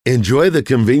Enjoy the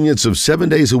convenience of 7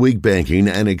 days a week banking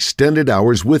and extended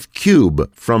hours with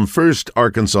Cube from First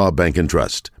Arkansas Bank and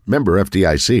Trust. Member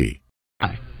FDIC.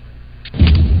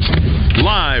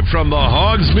 Live from the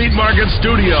Hogs Meat Market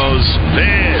Studios,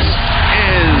 this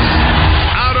is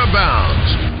Out of Bounds.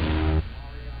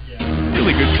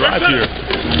 Really good drive here.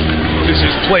 This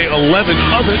is play 11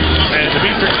 of it, and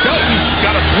Demetric Felton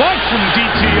got a block from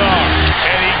DTR,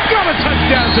 and he got a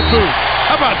touchdown to boot.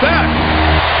 How about that?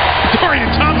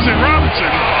 Dorian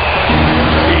Thompson-Robinson.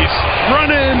 He's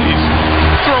running, he's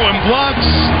throwing blocks.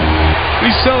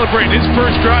 He's celebrating. His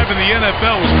first drive in the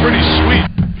NFL was pretty sweet.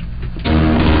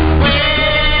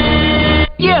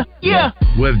 Yeah.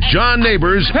 With John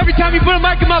Neighbors. Every time you put a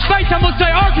mic in my face, I'm going to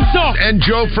say Arkansas. And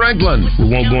Joe Franklin. We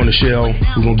won't go into shell.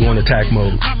 We're going to go in attack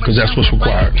mode because that's what's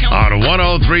required. On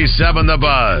 103.7 The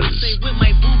Buzz. With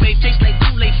my boo-babe, tastes like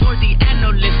Kool-Aid for the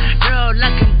analyst. Girl, I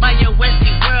can buy your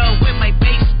Westie world with my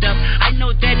base stuff. I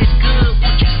know that it's good.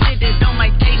 Won't you sit it on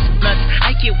my taste buds?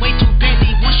 I get way too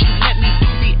busy once you let me do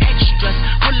the extras.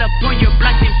 Pull up on your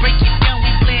block and break it down.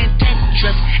 We playing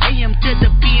Tetris. AM to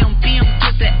the PM, PM to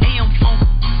the AM phone.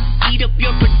 Eat up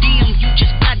your per diem, you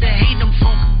just gotta hate them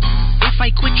funk. If I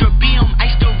quit your BM, I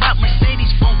still rock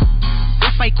Mercedes funk.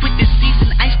 If I quit this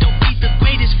season, I still be the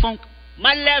greatest funk.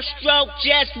 My left stroke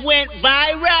just went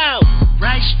viral.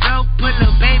 Right stroke put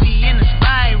a baby in a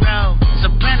spiral.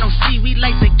 Soprano C, we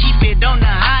like to keep it on the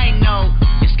high note.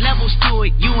 It's levels to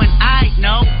it, you and I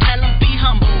know. Tell them be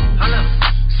humble.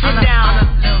 Sit down.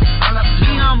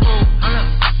 Be humble.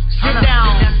 Sit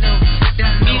down.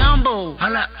 Be humble.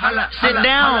 Sit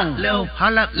down. Be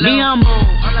humble.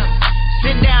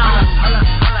 Sit down.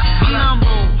 Be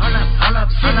humble.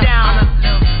 Sit down.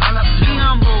 Be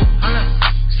humble.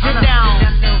 Sit down.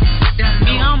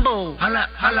 Be humble.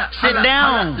 Sit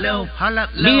down.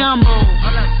 Be humble.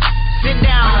 Sit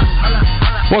down.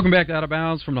 Welcome back to Out of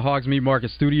Bounds from the Hogs Meat Market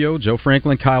Studio. Joe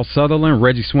Franklin, Kyle Sutherland,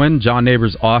 Reggie Swinton, John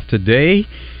Neighbors off today.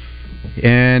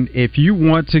 And if you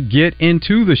want to get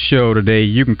into the show today,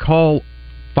 you can call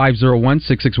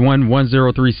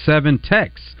 501-661-1037.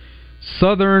 Text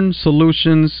Southern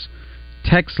Solutions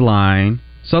text line,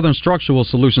 Southern Structural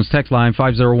Solutions text line,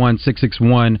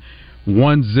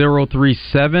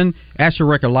 501-661-1037. Ask your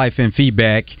record, life, and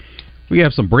feedback. We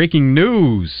have some breaking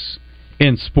news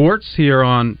in sports here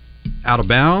on Out of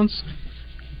Bounds.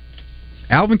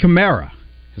 Alvin Kamara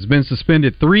has been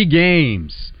suspended 3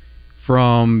 games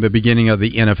from the beginning of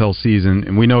the NFL season.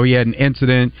 And we know he had an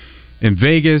incident in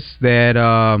Vegas that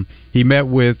he met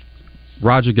with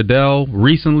Roger Goodell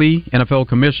recently, NFL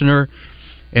commissioner,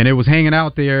 and it was hanging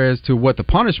out there as to what the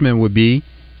punishment would be.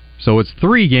 So it's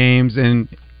 3 games, and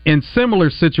in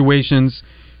similar situations,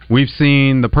 we've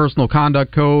seen the personal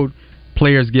conduct code,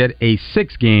 players get a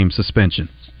 6-game suspension.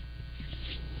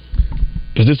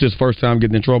 Is this his first time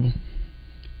getting in trouble?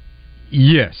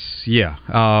 Yes, yeah.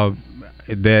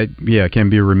 That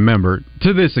can be remembered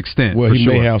to this extent. Well, he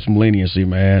may have some leniency,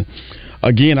 man.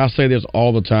 Again, I say this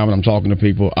all the time when I'm talking to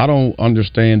people. I don't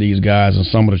understand these guys and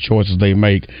some of the choices they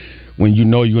make. When you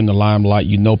know you're in the limelight,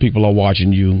 you know people are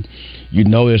watching you. You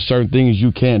know there's certain things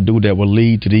you can't do that will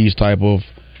lead to these type of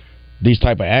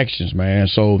actions, man.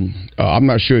 So I'm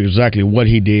not sure exactly what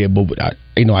he did, but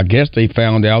I guess they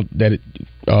found out that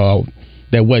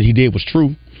that what he did was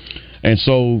true. And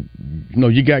so,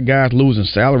 you got guys losing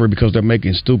salary because they're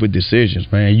making stupid decisions,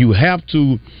 man. You have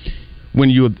to,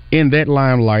 when you're in that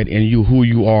limelight and who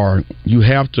you are, you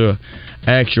have to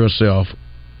ask yourself,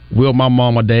 will my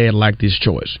mom or dad like this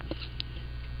choice?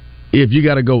 If you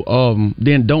got to go,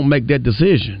 then don't make that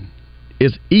decision.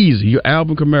 It's easy. You're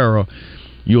Alvin Kamara.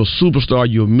 You're a superstar.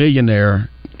 You're a millionaire.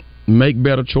 Make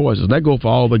better choices. That goes for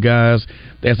all the guys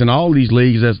that's in all these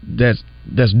leagues that's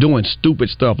doing stupid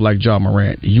stuff like John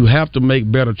Morant. You have to make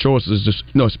better choices,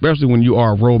 especially when you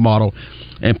are a role model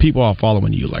and people are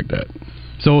following you like that.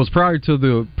 So it was prior to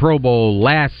the Pro Bowl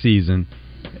last season.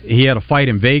 He had a fight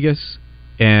in Vegas,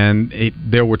 and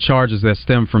there were charges that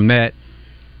stemmed from that.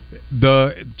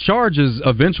 The charges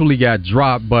eventually got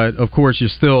dropped, but of course you're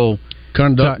still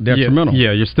conduct detrimental.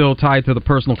 Yeah, you're still tied to the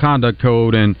personal conduct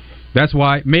code, and that's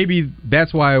why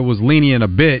it was lenient a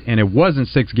bit, and it wasn't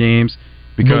 6 games.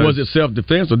 But was it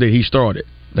self-defense or did he start it?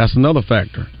 That's another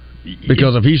factor.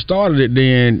 Because if he started it,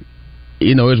 then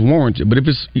it's warranted. But if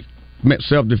it's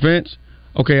self-defense,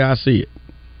 okay, I see it.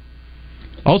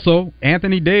 Also,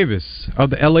 Anthony Davis of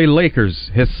the L.A.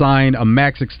 Lakers has signed a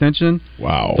max extension.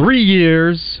 Wow. 3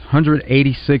 years,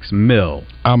 $186 million.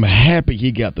 I'm happy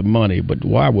he got the money, but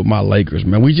why with my Lakers,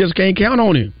 man? We just can't count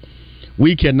on him.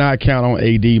 We cannot count on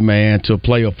AD, man, to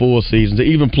play a full season, to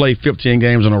even play 15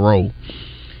 games in a row.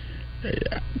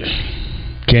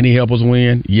 Can he help us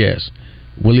win? Yes.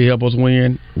 Will he help us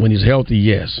win? When he's healthy,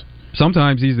 yes.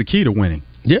 Sometimes he's the key to winning.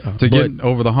 Yeah. To get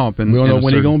over the hump. And we don't know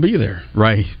when he's going to be there.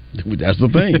 Right. That's the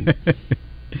thing.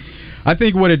 I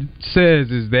think what it says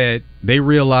is that they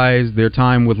realize their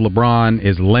time with LeBron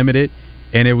is limited,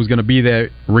 and it was going to be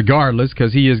that regardless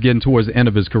because he is getting towards the end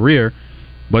of his career.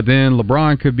 But then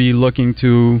LeBron could be looking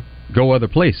to go other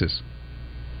places.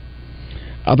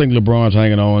 I think LeBron's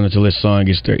hanging on until his son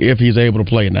gets there, if he's able to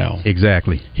play now.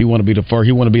 Exactly. He want to be the first.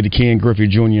 He want to be the Ken Griffey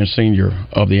Jr. and Sr.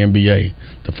 of the NBA,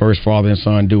 the first father and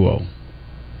son duo.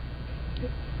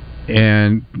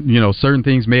 And certain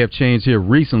things may have changed here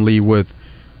recently with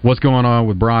what's going on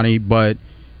with Bronny, but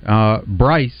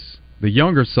Bryce, the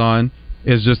younger son,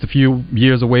 is just a few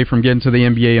years away from getting to the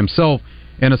NBA himself,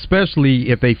 and especially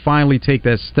if they finally take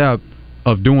that step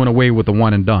of doing away with the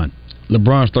one and done.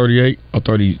 LeBron's 38 or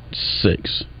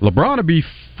 36? LeBron will be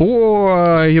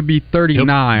he'll be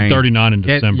 39. 39 in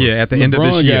December. At the end of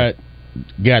this year.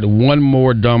 Got one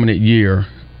more dominant year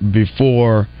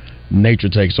before nature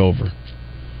takes over.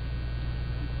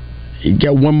 He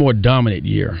got one more dominant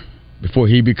year before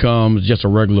he becomes just a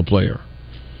regular player.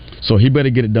 So he better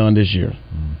get it done this year.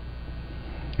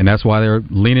 And that's why they're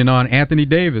leaning on Anthony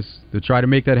Davis to try to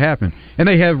make that happen. And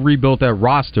they have rebuilt that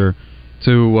roster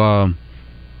to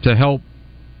help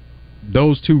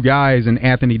those two guys, and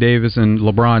Anthony Davis and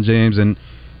LeBron James, and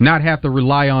not have to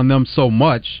rely on them so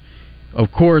much.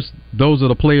 Of course, those are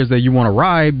the players that you want to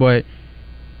ride, but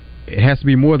it has to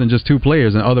be more than just two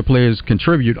players, and other players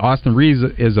contribute. Austin Reeves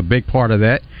is a big part of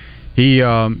that. He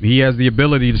has the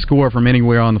ability to score from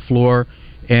anywhere on the floor,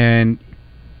 and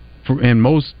in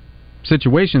most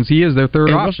situations, he is their third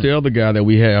option. What's the other guy that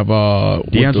we have?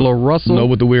 D'Angelo Russell? No,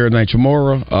 with the weird name,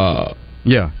 Chamorro.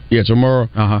 Yeah, Chamorro.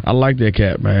 I like that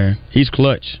cat, man. He's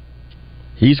clutch.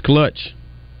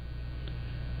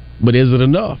 But is it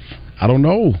enough? I don't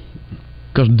know.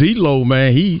 Because D-Lo,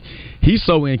 man, he's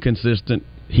so inconsistent.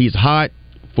 He's hot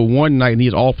for one night and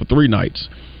he's off for 3 nights.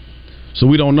 So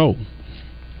we don't know.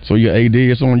 So your AD,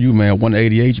 it's on you, man.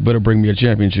 188, you better bring me a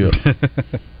championship.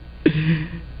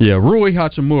 Yeah, Rui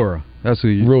Hachimura. That's who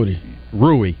you... Rui.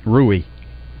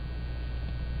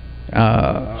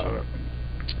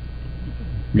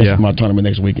 That's my tournament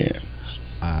next weekend.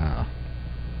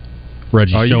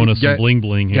 Reggie's showing us some bling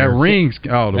bling here. Got rings.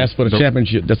 Oh, that's for the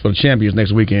championship. That's for the champions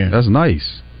next weekend. That's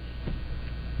nice.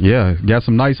 Yeah, got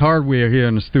some nice hardware here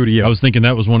in the studio. I was thinking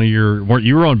that was one of you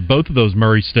were on both of those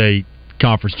Murray State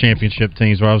Conference championship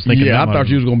teams where I was thinking. Yeah, I thought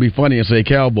you was going to be funny and say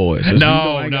Cowboys.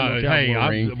 No. Hey,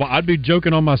 I'd be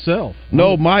joking on myself.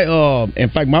 No, in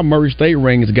fact, my Murray State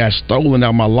rings got stolen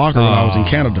out my locker when I was in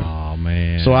Canada. Oh,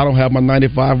 man. So I don't have my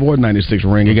 95 or 96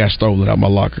 ring. It got stolen out my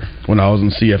locker when I was in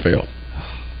CFL.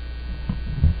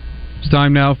 It's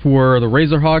time now for the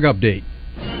Razor Hog Update.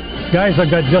 Guys, I've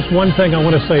got just one thing I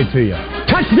want to say to you.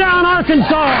 Touchdown,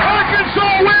 Arkansas!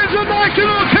 Arkansas wins the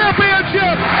national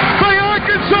championship! The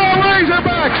Arkansas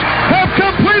Razorbacks have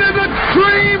completed the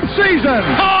dream season!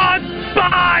 On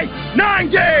by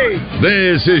 90!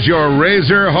 This is your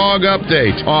Razor Hog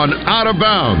Update on Out of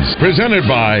Bounds, presented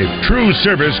by True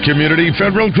Service Community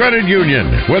Federal Credit Union,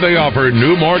 where they offer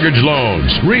new mortgage loans,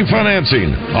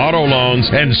 refinancing, auto loans,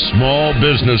 and small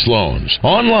business loans.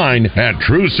 Online at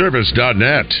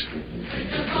trueservice.net.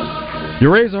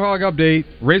 Your Razor Hog Update.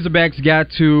 Razorbacks got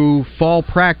to fall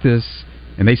practice,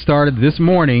 and they started this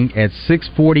morning at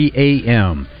 6:40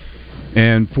 a.m.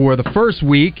 And for the first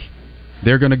week,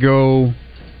 they're going to go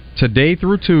today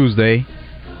through Tuesday,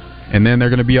 and then they're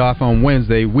going to be off on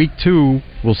Wednesday. Week 2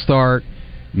 will start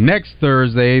next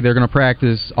Thursday. They're going to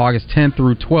practice August 10th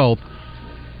through 12th.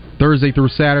 Thursday through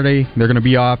Saturday, they're going to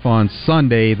be off on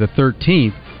Sunday the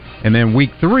 13th. And then week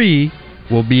 3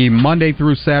 will be Monday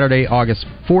through Saturday, August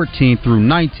 14th through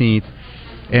 19th.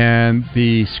 And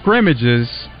the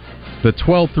scrimmages, the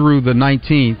 12th through the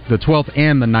 19th, the 12th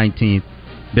and the 19th,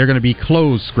 they're going to be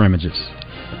closed scrimmages.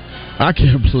 I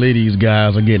can't believe these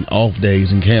guys are getting off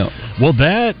days in camp. Well,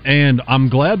 that, and I'm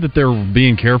glad that they're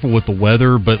being careful with the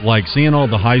weather, but like seeing all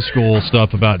the high school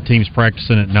stuff about teams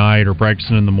practicing at night or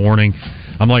practicing in the morning,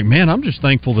 I'm like, man, I'm just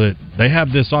thankful that they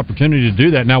have this opportunity to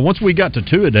do that. Now, once we got to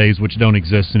 2-a-days, which don't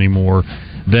exist anymore,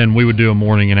 then we would do a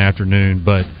morning and afternoon.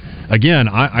 But again,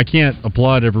 I can't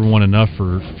applaud everyone enough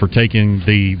for taking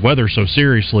the weather so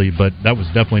seriously, but that was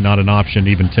definitely not an option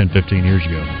even 10, 15 years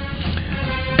ago.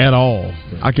 At all.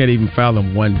 I can't even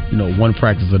fathom one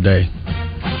practice a day.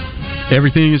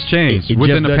 Everything has changed. It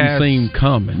just doesn't seem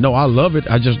common. No, I love it.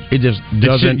 It just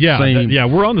doesn't seem... Yeah,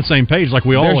 we're on the same page. Like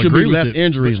we all agree with it. There should be less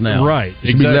injuries now. Right.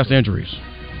 There should be less injuries.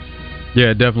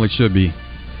 Yeah, it definitely should be.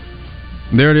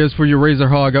 There it is for your Razor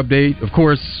Hog Update. Of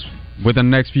course,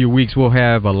 within the next few weeks, we'll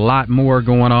have a lot more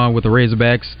going on with the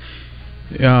Razorbacks,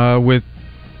 with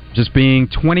just being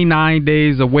 29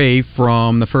 days away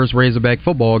from the first Razorback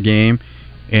football game,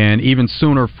 and even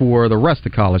sooner for the rest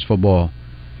of college football.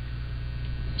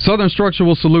 Southern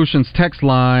Structural Solutions text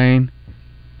line: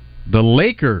 the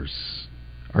Lakers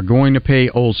are going to pay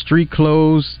old Street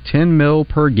Clothes $10 million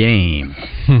per game.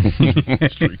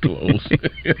 Street Clothes.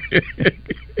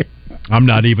 I'm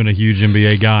not even a huge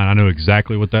NBA guy, and I know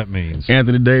exactly what that means.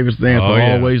 Anthony Davis stands for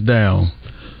always down.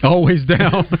 Always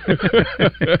down.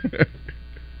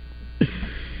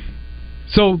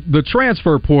 So the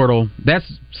transfer portal, that's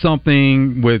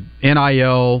something with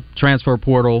NIL, transfer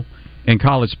portal, and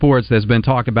college sports that's been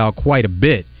talked about quite a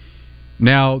bit.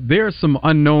 Now, there are some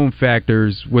unknown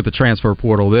factors with the transfer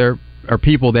portal. There are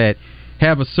people that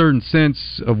have a certain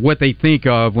sense of what they think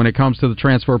of when it comes to the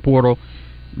transfer portal.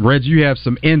 Reg, you have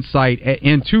some insight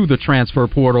into the transfer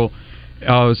portal,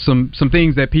 some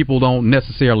things that people don't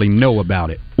necessarily know about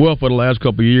it. Well, for the last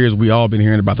couple of years, we all been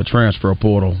hearing about the transfer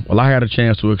portal. Well, I had a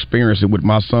chance to experience it with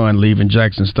my son leaving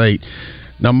Jackson State.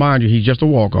 Now, mind you, he's just a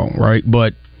walk-on, right?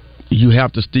 But you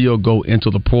have to still go into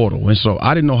the portal. And so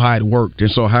I didn't know how it worked. And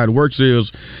so how it works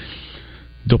is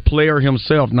the player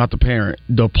himself, not the parent,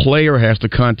 the player has to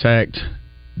contact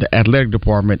the athletic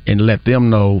department and let them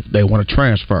know they want to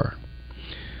transfer.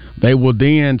 They will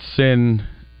then send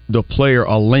the player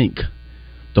a link.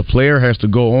 The player has to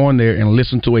go on there and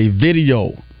listen to a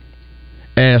video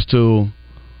as to,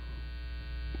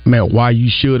 why you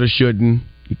should or shouldn't.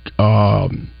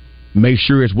 Make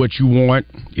sure it's what you want.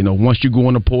 Once you go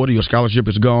in the portal, your scholarship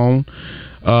is gone.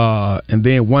 And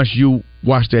then once you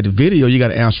watch that video, you got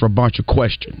to answer a bunch of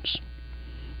questions.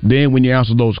 Then when you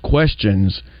answer those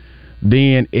questions,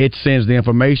 then it sends the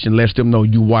information, lets them know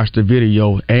you watched the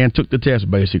video and took the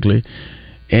test, basically.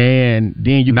 And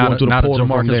then you go into the portal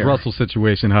from there. Not a Jamarcus Russell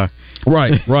situation, huh?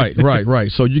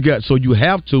 Right. So you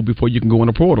have to before you can go in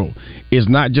the portal. It's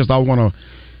not just I want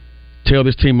to tell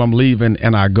this team I'm leaving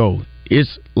and I go.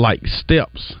 It's like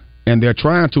steps, and they're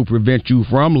trying to prevent you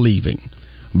from leaving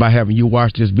by having you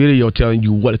watch this video telling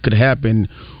you what could happen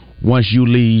once you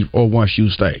leave or once you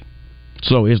stay.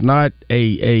 So it's not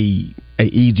a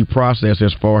easy process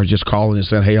as far as just calling and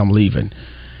saying, hey, I'm leaving.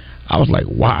 I was like,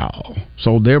 wow.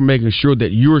 So they're making sure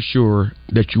that you're sure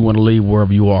that you want to leave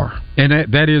wherever you are. And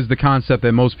that is the concept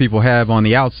that most people have on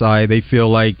the outside. They feel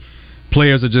like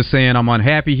players are just saying, I'm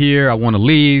unhappy here, I want to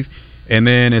leave. And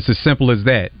then it's as simple as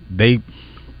that. They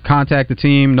contact the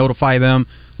team, notify them,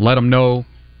 let them know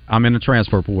I'm in the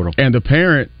transfer portal. And the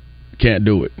parent can't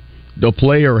do it. The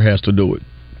player has to do it.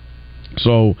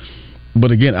 So,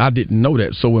 but again, I didn't know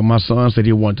that. So when my son said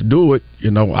he wanted to do it,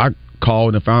 I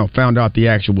called and found out the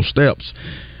actual steps.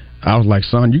 I was like,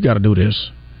 son, you got to do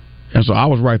this. And so I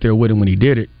was right there with him when he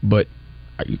did it. But,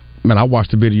 I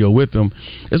watched the video with him.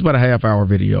 It's about a half-hour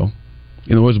video.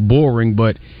 It's boring,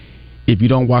 but if you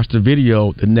don't watch the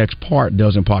video, the next part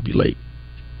doesn't populate.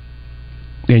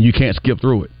 And you can't skip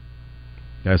through it.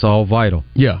 That's all vital.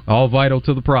 Yeah. All vital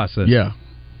to the process. Yeah.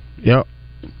 Yep.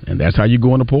 And that's how you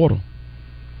go in the portal.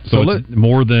 So it's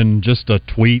more than just a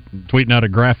tweeting out a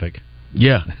graphic.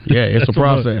 Yeah. It's a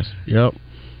process. Yep.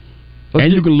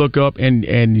 And you can look up, and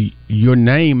your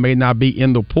name may not be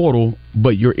in the portal,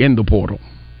 but you're in the portal.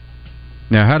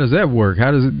 Now, how does that work?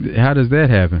 How does that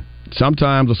happen?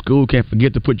 Sometimes a school can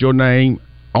forget to put your name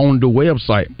on the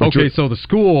website. Okay, so the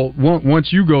school,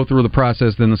 once you go through the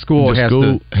process, then the school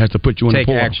has to put you in take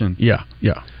the portal. action. Yeah.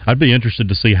 I'd be interested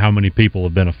to see how many people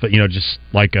have been, just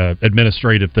like a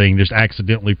administrative thing, just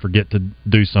accidentally forget to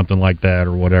do something like that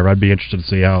or whatever. I'd be interested to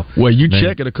see how. Well, you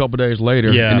check it a couple days later,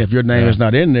 and if your name is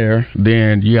not in there,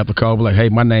 then you have to call like, hey,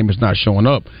 my name is not showing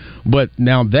up. But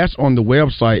now that's on the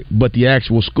website, but the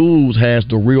actual schools has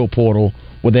the real portal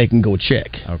where they can go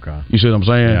check. Okay. You see what I'm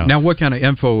saying? Yeah. Now, what kind of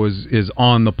info is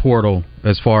on the portal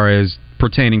as far as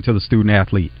pertaining to the student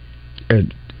athlete?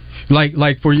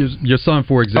 Like for your son,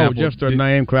 for example. Oh, just their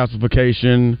name,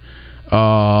 classification,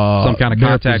 some kind of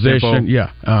contact position. info.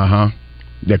 Yeah.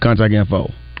 Their contact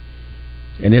info.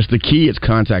 And it's the kid's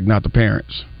contact, not the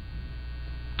parents.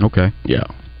 Okay. Yeah,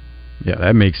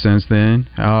 that makes sense then.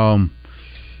 I'm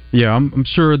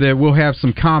sure that we'll have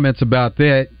some comments about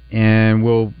that, and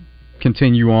we'll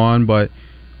continue on, but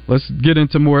let's get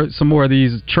into some more of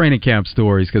these training camp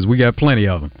stories because we got plenty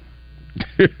of them.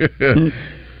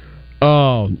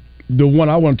 The one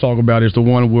I want to talk about is the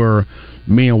one where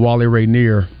me and Wally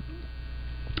Rainier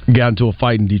got into a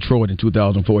fight in Detroit in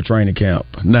 2004 training camp.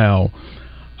 Now,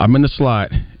 I'm in the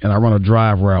slot and I run a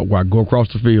drive route where I go across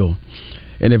the field,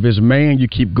 and if it's man, you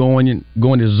keep going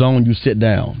to zone, you sit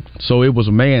down. So it was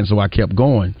a man, so I kept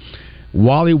going.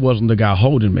 Wally wasn't the guy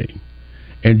holding me.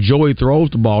 and Joey throws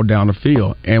the ball down the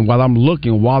field. And while I'm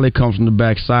looking, Wally comes from the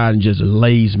backside and just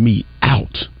lays me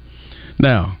out.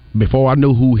 Now, before I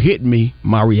knew who hit me,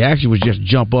 my reaction was just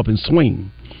jump up and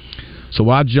swing. So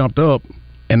I jumped up,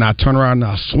 and I turned around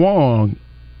and I swung.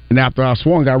 And after I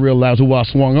swung, I realized who I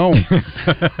swung on.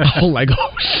 I was like,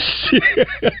 oh,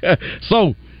 shit.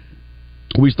 So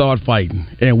we start fighting,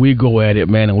 and we go at it,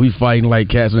 man, and we fighting like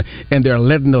cats, and they're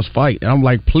letting us fight. And I'm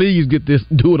like, please get this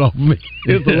dude off me.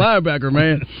 It's the linebacker,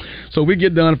 man. So we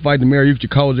get done fighting. Mary Eucci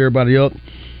calls everybody up.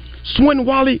 Swin,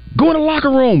 Wally, go in the locker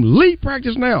room. Leave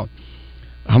practice now.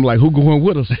 I'm like, who going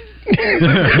with us?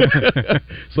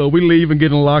 So we leave and get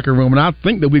in the locker room, and I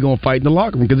think that we're going to fight in the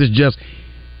locker room because it's just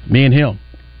me and him.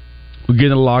 We get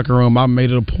in the locker room. I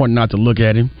made it a point not to look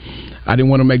at him. I didn't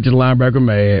want to make this linebacker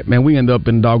mad. Man, we end up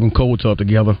in the doggone cold tub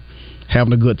together,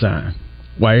 having a good time.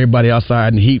 While everybody outside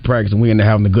in the heat practice, and we ended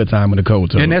up having a good time in the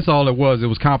cold tub. And that's all it was. It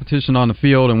was competition on the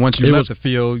field, and once you left the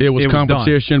field, it was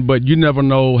competition, but you never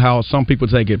know how some people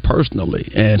take it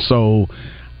personally. And so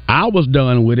I was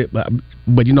done with it,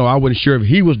 but you know, I wasn't sure if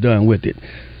he was done with it.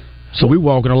 So we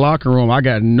walk in the locker room. I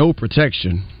got no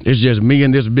protection. It's just me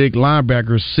and this big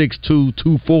linebacker, 6'2",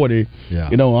 240. Yeah.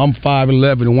 You know, I'm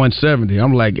 5'11", and 170.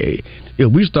 I'm like, hey, if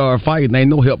we start fighting, ain't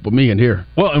no help for me in here.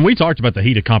 Well, and we talked about the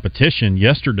heat of competition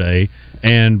yesterday,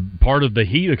 and part of the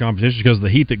heat of competition is because of the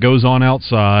heat that goes on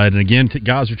outside. And again,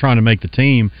 guys are trying to make the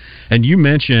team. And you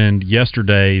mentioned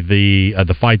yesterday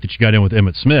the fight that you got in with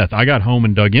Emmitt Smith. I got home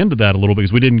and dug into that a little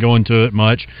because we didn't go into it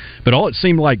much. But all it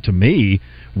seemed like to me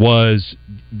was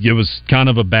it was kind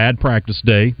of a bad practice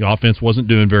day. The offense wasn't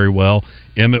doing very well.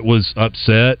 Emmitt was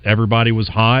upset. Everybody was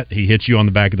hot. He hit you on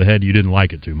the back of the head. You didn't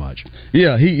like it too much.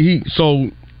 Yeah, so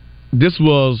this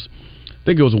was, I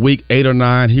think it was week 8 or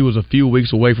 9. He was a few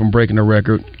weeks away from breaking the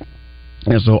record.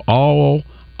 And so all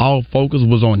focus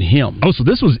was on him. Oh, so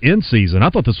this was in season. I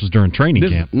thought this was during training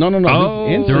camp. No.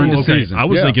 Oh, during the season. I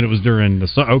was thinking it was during the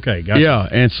okay, gotcha. Yeah,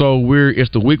 and so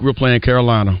it's the week we're playing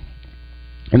Carolina.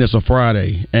 And it's a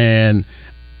Friday, and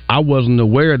I wasn't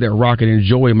aware that Rocket and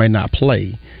Joey may not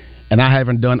play, and I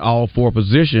haven't done all 4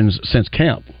 positions since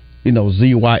camp, you know,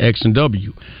 Z, Y, X, and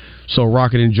W. So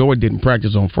Rocket and Joey didn't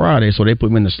practice on Friday, so they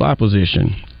put me in the slot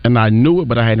position, and I knew it,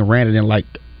 but I hadn't ran it in like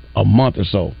a month or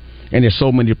so, and there's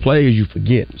so many plays you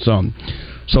forget some.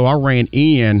 So I ran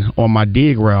in on my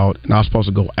dig route, and I was supposed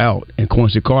to go out, and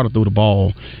Quincy Carter threw the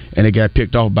ball, and it got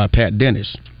picked off by Pat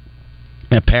Dennis,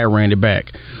 and Pat ran it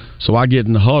back. So I get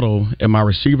in the huddle, and my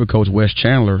receiver coach, Wes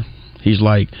Chandler, he's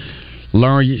like,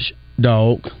 learn your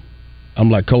dog. I'm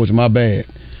like, Coach, my bad.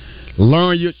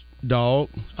 Learn your dog.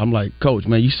 I'm like, Coach,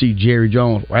 man, you see Jerry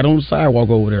Jones right on the sidewalk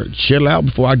over there. Chill out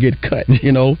before I get cut,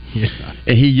 you know? Yeah.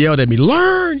 And he yelled at me,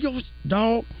 learn your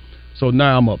dog. So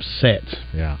now I'm upset.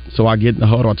 Yeah. So I get in the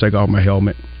huddle, I take off my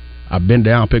helmet. I bend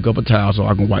down, pick up a towel so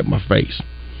I can wipe my face.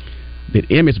 Then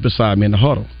Emmett's beside me in the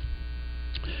huddle.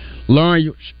 Learn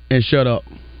your and shut up.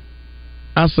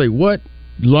 I say, what?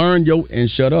 Learn yo and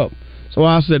shut up. So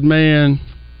I said, man,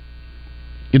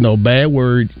 you know, bad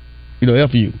word, you know,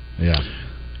 F you. Yeah.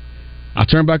 I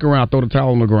turn back around, throw the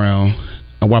towel on the ground,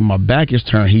 and while my back is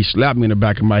turned, he slapped me in the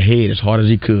back of my head as hard as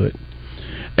he could.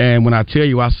 And when I tell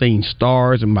you I seen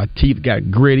stars and my teeth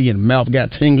got gritty and mouth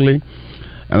got tingly,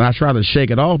 and I tried to shake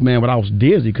it off, man, but I was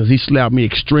dizzy because he slapped me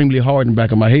extremely hard in the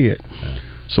back of my head.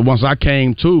 So once I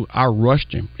came to, I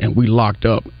rushed him, and we locked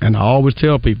up. And I always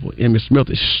tell people, Emmitt Smith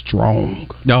is strong.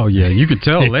 Oh, yeah, you could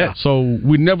tell that. So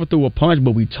we never threw a punch,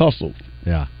 but we tussled.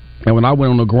 Yeah. And when I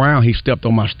went on the ground, he stepped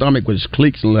on my stomach with his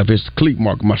cleats and left his cleat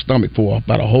mark on my stomach for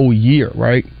about a whole year,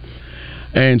 right?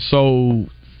 And so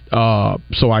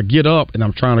I get up, and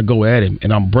I'm trying to go at him,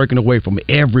 and I'm breaking away from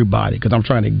everybody because I'm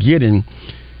trying to get him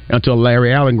until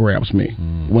Larry Allen grabs me.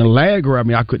 When Larry grabbed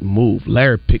me, I couldn't move.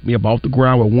 Larry picked me up off the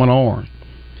ground with one arm.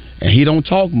 And he don't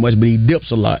talk much, but he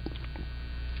dips a lot.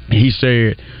 And he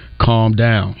said, calm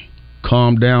down.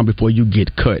 Calm down before you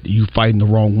get cut. You fighting the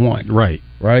wrong one. Right.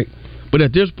 But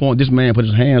at this point, this man put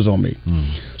his hands on me.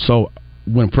 So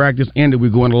when practice ended,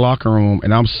 we go in the locker room,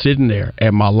 and I'm sitting there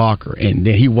at my locker. And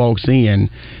then he walks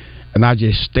in, and I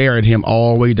just stare at him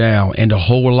all the way down. And the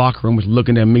whole locker room is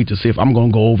looking at me to see if I'm going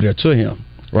to go over there to him.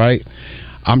 Right?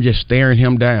 I'm just staring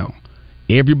him down.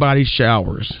 Everybody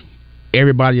showers.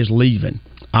 Everybody is leaving.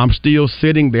 I'm still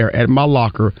sitting there at my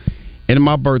locker in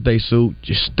my birthday suit,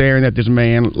 just staring at this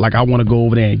man like I want to go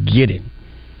over there and get him.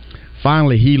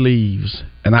 Finally, he leaves,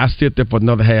 and I sit there for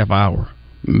another half hour,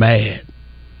 mad.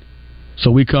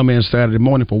 So we come in Saturday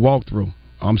morning for walkthrough.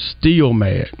 I'm still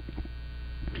mad.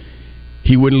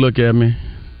 He wouldn't look at me.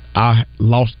 I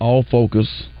lost all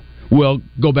focus. Well,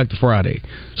 go back to Friday.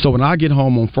 So when I get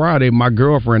home on Friday, my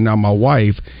girlfriend, now my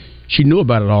wife, she knew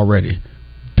about it already.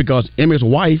 because Emmett's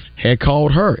wife had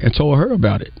called her and told her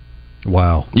about it.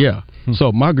 Wow. Yeah.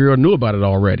 So my girl knew about it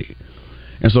already.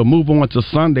 And so move on to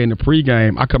Sunday in the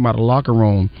pregame, I come out of the locker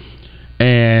room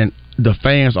and the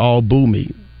fans all boo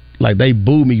me. Like, they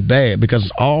boo me bad because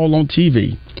it's all on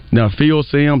TV. Now, Phil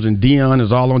Simms and Dion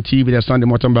is all on TV that Sunday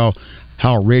morning talking about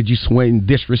how Reggie Swinton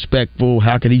disrespectful,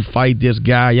 how could he fight this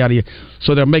guy, yada yada.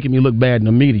 So they're making me look bad in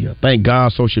the media. Thank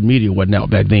God social media wasn't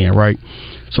out back then, right?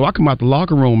 So I come out the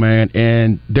locker room, man,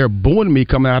 and they're booing me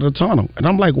coming out of the tunnel. And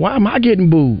I'm like, why am I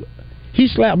getting booed? He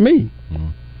slapped me.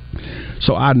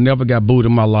 So I never got booed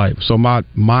in my life. So my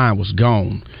mind was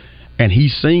gone. And he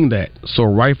seen that. So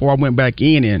right before I went back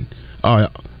in, and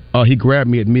he grabbed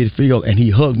me at midfield and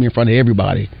he hugged me in front of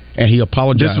everybody. And he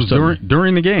apologized. This was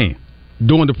during the game?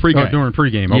 During the pregame. Oh, during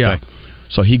pregame, okay. Yeah.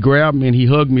 So he grabbed me and he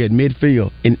hugged me at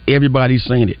midfield, and everybody's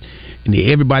seen it. And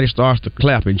everybody starts to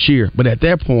clap and cheer. But at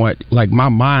that point, like, my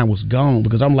mind was gone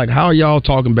because I'm like, how are y'all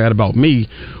talking bad about me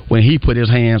when he put his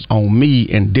hands on me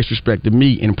and disrespected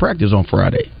me in practice on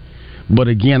Friday? But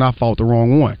again, I fought the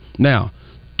wrong one. Now,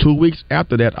 2 weeks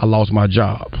after that, I lost my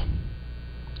job.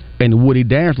 And Woody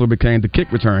Dantzler became the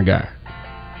kick return guy.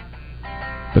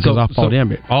 Because I fought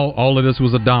Emmett. All of this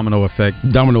was a domino effect.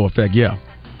 Domino effect, yeah.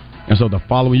 And so the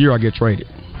following year, I get traded.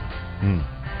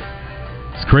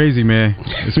 It's crazy, man.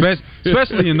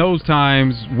 Especially in those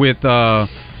times with the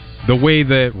way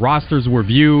that rosters were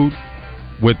viewed,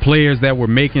 with players that were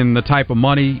making the type of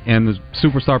money and the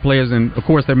superstar players, and of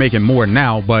course they're making more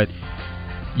now, but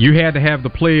you had to have the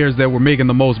players that were making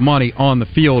the most money on the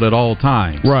field at all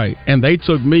times. Right. And they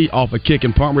took me off a kick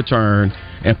and punt return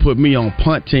and put me on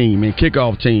punt team and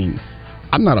kickoff team.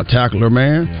 I'm not a tackler,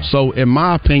 man. Yeah. So, in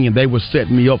my opinion, they were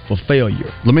setting me up for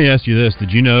failure. Let me ask you this.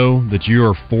 Did you know that you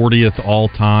are 40th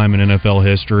all-time in NFL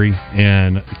history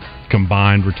in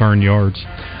combined return yards?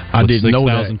 I didn't know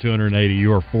that. 6,280.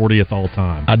 You are 40th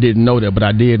all-time. I didn't know that, but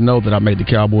I did know that I made the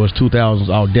Cowboys 2000s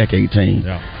All-Decade team.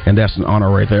 Yeah. And that's an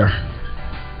honor right there.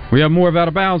 We have more of Out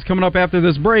of Bounds coming up after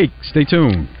this break. Stay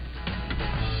tuned.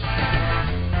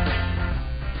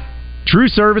 True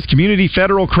Service Community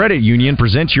Federal Credit Union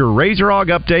presents your Razor Hog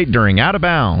update during Out of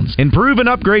Bounds. Improve and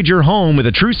upgrade your home with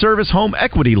a True Service Home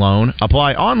Equity Loan.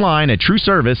 Apply online at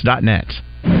trueservice.net.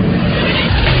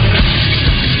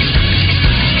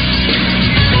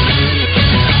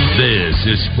 This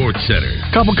is Sports Center.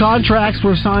 A couple contracts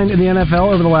were signed in the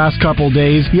NFL over the last couple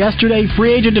days. Yesterday,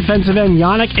 free agent defensive end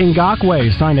Yannick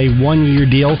Ngakoue signed a one-year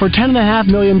deal for $10.5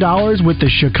 million with the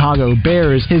Chicago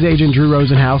Bears. His agent Drew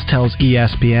Rosenhaus tells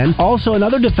ESPN. Also,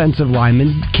 another defensive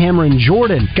lineman, Cameron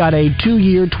Jordan, got a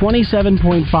 2-year,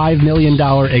 $27.5 million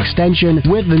extension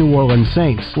with the New Orleans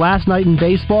Saints. Last night in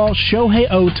baseball, Shohei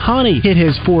Ohtani hit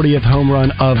his 40th home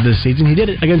run of the season. He did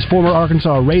it against former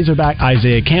Arkansas Razorback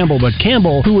Isaiah Campbell, but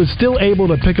Campbell, who was still able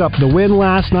to pick up the win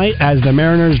last night as the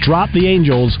Mariners dropped the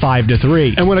Angels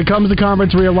 5-3. And when it comes to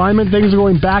conference realignment, things are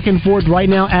going back and forth right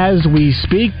now as we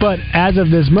speak, but as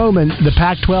of this moment, the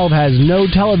Pac-12 has no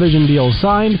television deals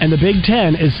signed, and the Big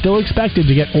Ten is still expected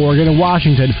to get Oregon and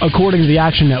Washington, according to the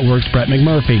Action Network's Brett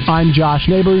McMurphy. I'm Josh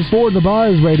Neighbors for the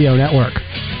Buzz Radio Network.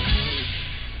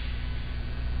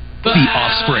 The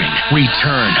Offspring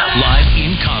return live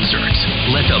in concert.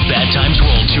 Let the Bad Times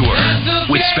Roll tour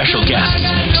with special guests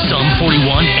Sum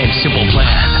 41 and Simple Plan.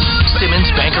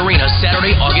 Simmons Bank Arena,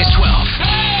 Saturday, August 12th.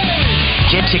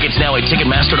 Get tickets now at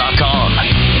Ticketmaster.com.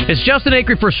 It's Justin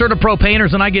Acri for CertaPro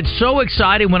Painters, and I get so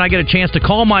excited when I get a chance to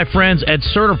call my friends at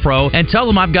CertaPro and tell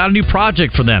them I've got a new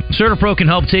project for them. CertaPro can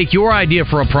help take your idea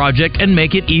for a project and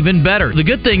make it even better. The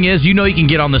good thing is, you know you can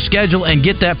get on the schedule and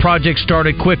get that project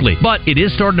started quickly. But it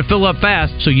is starting to fill up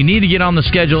fast, so you need to get on the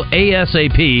schedule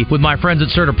ASAP with my friends at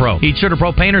CertaPro. Each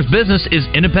CertaPro Painters business is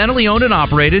independently owned and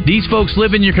operated. These folks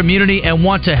live in your community and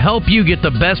want to help you get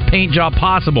the best paint job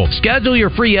possible. Schedule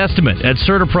your free estimate at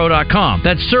CertaPro.com.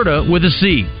 That's Certa with a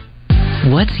C.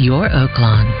 What's your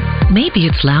Oaklawn? Maybe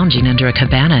it's lounging under a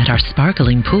cabana at our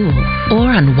sparkling pool,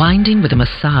 or unwinding with a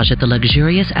massage at the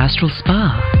luxurious Astral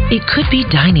Spa. It could be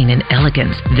dining in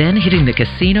elegance, then hitting the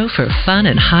casino for fun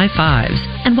and high fives.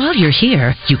 And while you're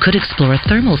here, you could explore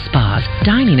thermal spas,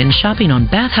 dining and shopping on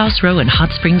Bathhouse Row in Hot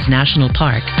Springs National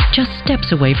Park, just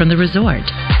steps away from the resort.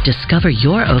 Discover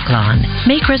your Oaklawn.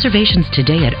 Make reservations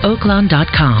today at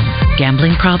oaklawn.com.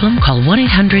 Gambling problem? Call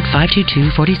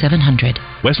 1-800-522-4700.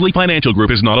 Wesley Financial Group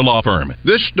is not a law firm.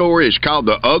 This story is called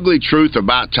The Ugly Truth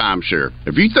About Timeshare.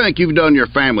 If you think you've done your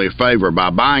family a favor by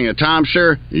buying a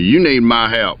timeshare, you need my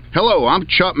help. Hello, I'm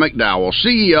Chuck McDowell,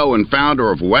 CEO and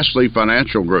founder of Wesley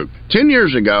Financial Group. 10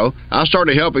 years ago, I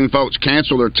started helping folks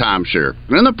cancel their timeshare.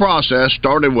 And in the process,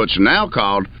 started what's now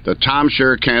called the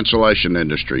timeshare cancellation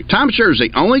industry. Timeshare is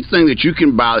the only thing that you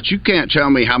can buy that you can't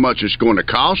tell me how much it's going to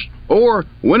cost or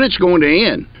when it's going to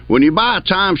end. When you buy a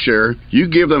timeshare, you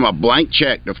give them a blank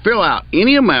check to fill out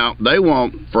any amount they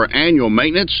want for annual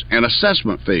maintenance and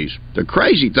assessment fees. The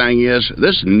crazy thing is,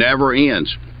 this never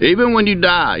ends. Even when you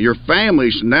die, your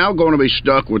family's now going to be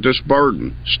stuck with this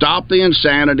burden. Stop the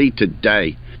insanity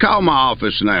today. Call my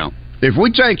office now. If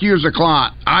we take you as a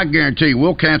client, I guarantee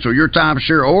we'll cancel your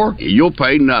timeshare or you'll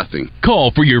pay nothing.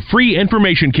 Call for your free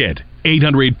information kit.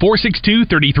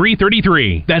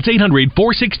 800-462-3333. That's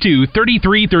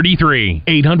 800-462-3333.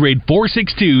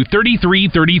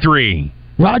 800-462-3333.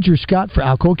 Roger Scott for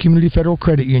Alcoa Community Federal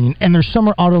Credit Union and their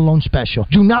summer auto loan special.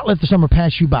 Do not let the summer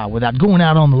pass you by without going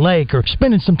out on the lake or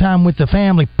spending some time with the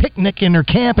family, picnicking or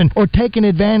camping, or taking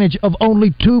advantage of only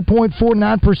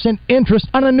 2.49% interest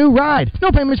on a new ride.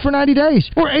 No payments for 90 days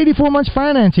or 84 months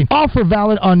financing. Offer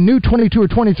valid on new 22 or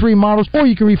 23 models, or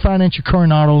you can refinance your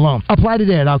current auto loan. Apply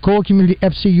today at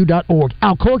alcoacommunityfcu.org.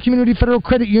 Alcoa Community Federal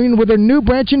Credit Union with their new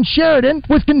branch in Sheridan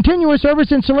with continuous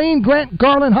service in Saline, Grant,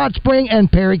 Garland, Hot Spring,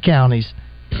 and Perry counties.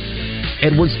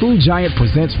 Edwards Food Giant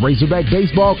presents Razorback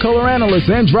Baseball color analyst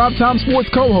and Drive Time Sports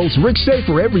co-host Rick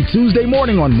Schaefer every Tuesday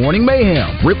morning on Morning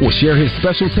Mayhem. Rick will share his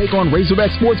special take on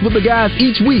Razorback sports with the guys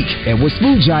each week. Edwards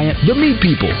Food Giant, the meat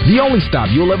people, the only stop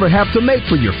you'll ever have to make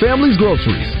for your family's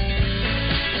groceries.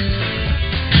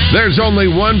 There's only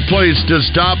one place to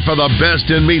stop for the best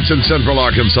in meats in Central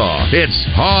Arkansas. It's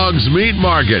Hogs Meat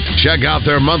Market. Check out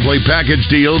their monthly package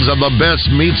deals of the best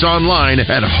meats online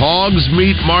at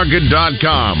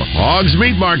hogsmeatmarket.com. Hogs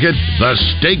Meat Market, the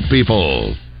steak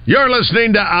people. You're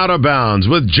listening to Out of Bounds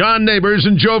with John Neighbors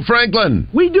and Joe Franklin.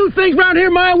 We do things around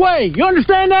here my way. You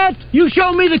understand that? You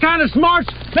show me the kind of smarts.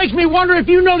 Makes me wonder if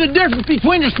you know the difference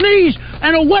between a sneeze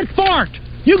and a wet fart.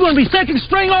 You're going to be second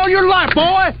string all your life,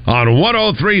 boy. On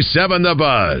 103.7 The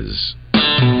Buzz.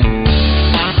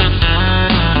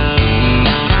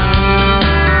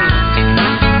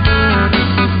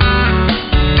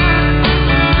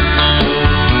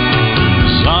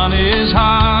 Sun is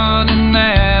hot and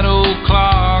that old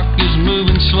clock is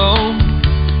moving slow,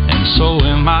 and so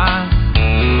am I.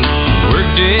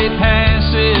 Workday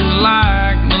passes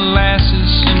like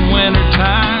molasses in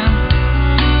wintertime,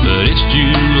 but it's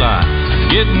July.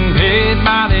 Getting paid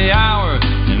by the hour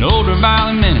and older by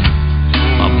the minute.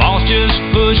 My boss just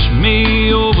pushed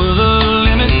me over the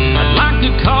limit. I'd like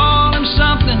to call him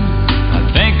something. I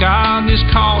think I'll just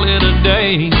call it a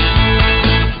day.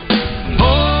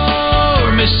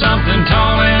 Pour me something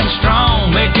tall and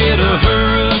strong. Make it a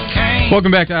hurricane.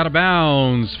 Welcome back to Out of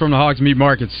Bounds from the Hogs Meat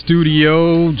Market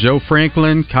studio. Joe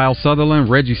Franklin, Kyle Sutherland,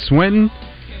 Reggie Swinton.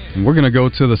 And we're going to go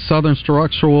to the Southern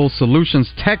Structural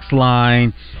Solutions text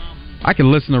line. I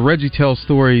can listen to Reggie tell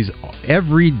stories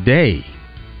every day.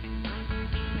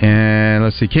 And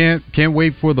let's see, can't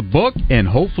wait for the book and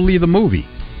hopefully the movie.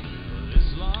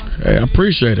 Hey, I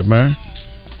appreciate it, man.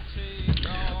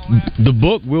 The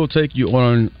book will take you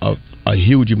on a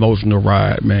huge emotional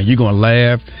ride, man. You're going to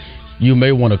laugh. You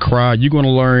may want to cry. You're going to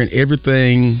learn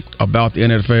everything about the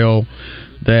NFL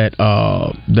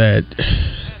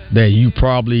that you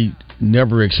probably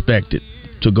never expected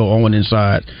to go on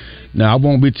inside. Now, I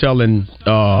won't be telling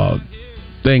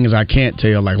things I can't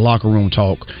tell, like locker room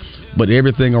talk, but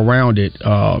everything around it,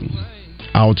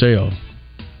 I'll tell.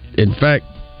 In fact,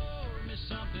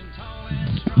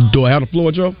 do I have the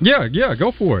floor, Joe? Yeah,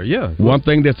 go for it, yeah. One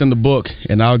thing that's in the book,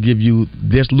 and I'll give you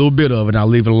this little bit of it, and I'll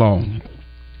leave it alone.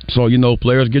 So,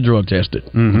 players get drug tested,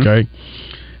 okay?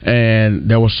 And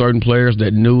there were certain players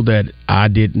that knew that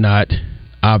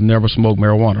I've never smoked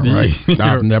marijuana, right?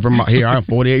 I'm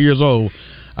 48 years old.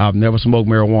 I've never smoked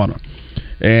marijuana.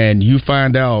 And you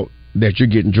find out that you're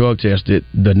getting drug tested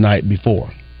the night before.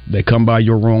 They come by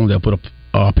your room, they'll put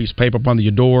a piece of paper up under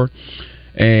your door,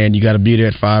 and you got to be there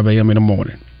at 5 a.m. in the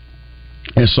morning.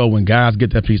 And so when guys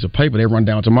get that piece of paper, they run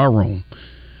down to my room.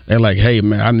 They're like, hey,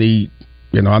 man, I need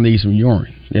some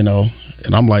urine, And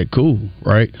I'm like, cool,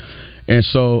 right? And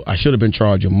so I should have been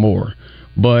charging more.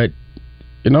 But,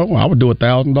 I would do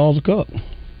 $1,000 a cup.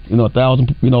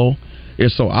 $1,000,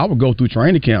 And so I would go through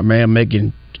training camp, man,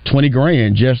 making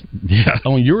 $20,000 just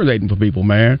on urinating for people,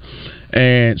 man.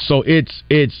 And so it's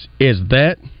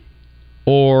that,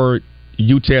 or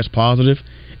you test positive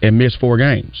and miss 4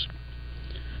 games.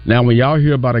 Now, when y'all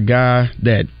hear about a guy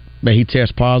that but he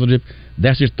tests positive.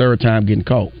 That's his third time getting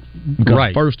caught. Because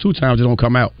the first 2 times it don't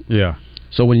come out. Yeah.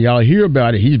 So when y'all hear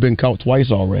about it, he's been caught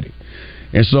twice already.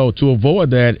 And so to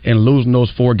avoid that and losing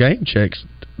those 4 game checks,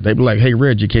 they be like, "Hey,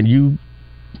 Reggie, can you?"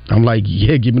 I'm like,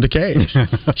 "Yeah, give me the cash.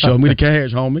 Show me the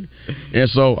cash, homie." And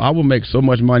so I would make so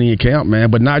much money in camp, man.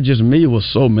 But not just me. It was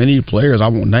so many players. I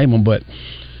won't name them, but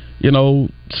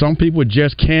some people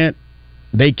just can't.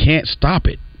 They can't stop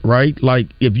it, right? Like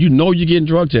if you know you're getting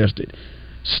drug tested,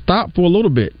 stop for a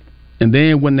little bit. And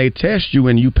then when they test you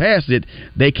and you pass it,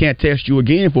 they can't test you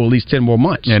again for at least 10 more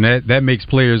months. And that makes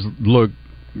players look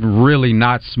really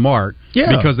not smart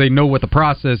because they know what the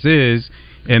process is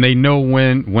and they know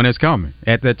when it's coming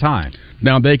at that time.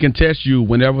 Now, they can test you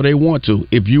whenever they want to.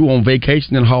 If you on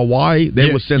vacation in Hawaii,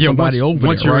 they would send somebody over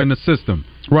once there, you're right? in the system.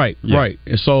 Right, right.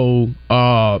 And so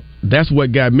that's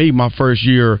what got me my first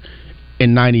year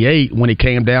in 98 when it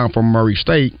came down from Murray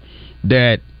State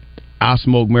that I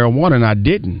smoked marijuana and I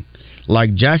didn't.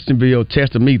 Like Jacksonville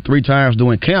tested me 3 times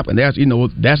during camp, and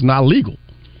that's not legal.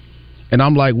 And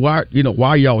I'm like,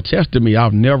 why y'all testing me?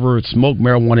 I've never smoked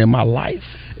marijuana in my life.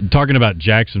 Talking about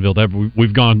Jacksonville,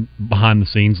 we've gone behind the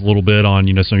scenes a little bit on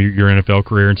some of your NFL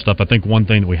career and stuff. I think one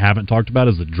thing that we haven't talked about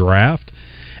is the draft.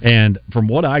 And from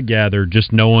what I gather,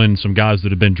 just knowing some guys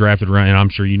that have been drafted around, and I'm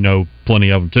sure you know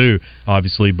plenty of them too,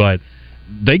 obviously, but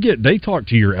they talk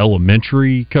to your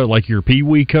elementary coach, like your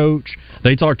peewee coach.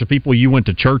 They talk to people you went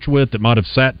to church with that might have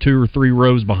sat 2 or 3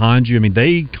 rows behind you. I mean,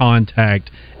 they contact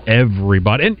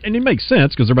everybody, and it makes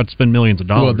sense because they're about to spend millions of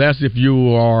dollars. Well, that's if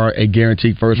you are a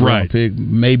guaranteed first round pick,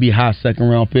 maybe high second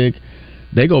round pick.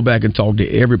 They go back and talk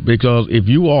to because if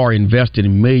you are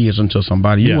investing millions into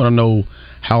somebody, you want to know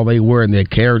how they were in their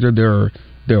character,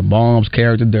 their mom's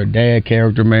character, their dad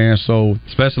character, man. So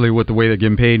especially with the way they're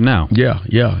getting paid now.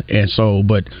 Yeah. And so,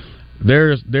 but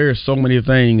there's so many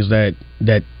things that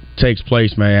takes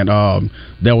place, man.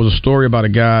 There was a story about a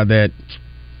guy that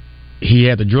he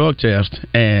had the drug test,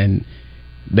 and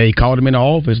they called him in the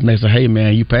office, and they said, "Hey,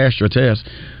 man, you passed your test,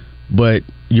 but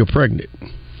you're pregnant."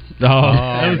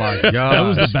 Oh my God! That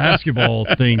was the basketball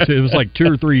thing. It was like 2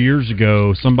 or 3 years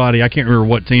ago. Somebody, I can't remember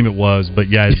what team it was, but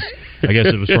I guess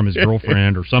it was from his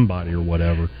girlfriend or somebody or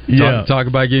whatever. Yeah, talk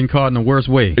about getting caught in the worst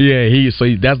way. Yeah,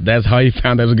 that's how he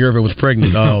found out his girlfriend was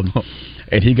pregnant.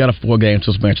 And he got a 4-game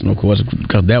suspension, of course,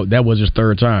 because that was his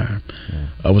 3rd time.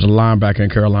 It was a linebacker in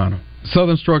Carolina.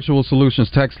 Southern Structural Solutions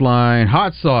text line.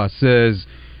 Hot Sauce says,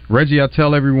 Reggie, I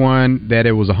tell everyone that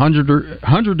it was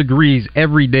 100 degrees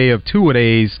every day of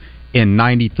 2-a-days in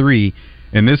 93.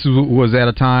 And this was at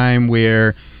a time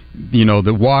where,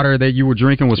 the water that you were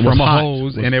drinking was from a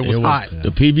hose, and it was hot.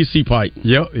 The PVC pipe.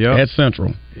 Yep. At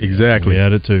Central. Exactly. We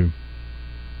had it too.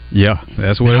 Yeah,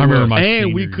 that's what I remember.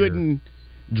 And we couldn't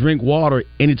drink water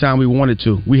anytime we wanted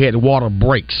to. We had water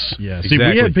breaks. Yeah, exactly.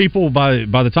 See, we had people by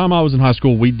the time I was in high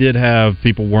school, we did have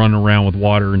people running around with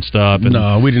water and stuff. And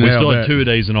no, we didn't. We still had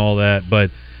 2-a-days and all that,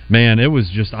 but man, it was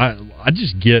just I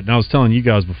just get. And I was telling you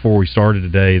guys before we started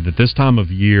today that this time of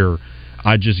year,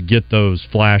 I just get those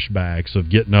flashbacks of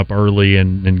getting up early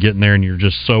and getting there, and you're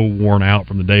just so worn out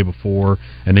from the day before,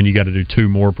 and then you got to do 2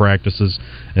 more practices,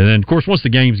 and then of course once the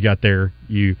games got there,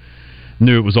 you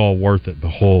knew it was all worth it.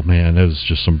 But man, it was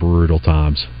just some brutal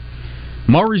times.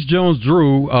 Maurice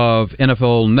Jones-Drew of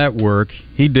NFL Network,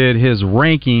 he did his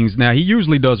rankings. Now, he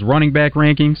usually does running back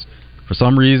rankings. For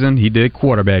some reason, he did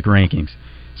quarterback rankings.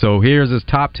 So here's his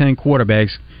top 10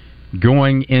 quarterbacks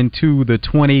going into the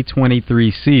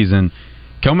 2023 season.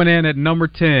 Coming in at number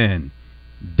 10,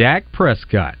 Dak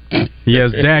Prescott. He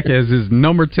has Dak as his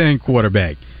number 10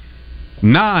 quarterback.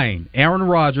 9, Aaron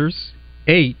Rodgers.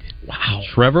 8,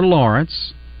 Trevor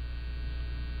Lawrence.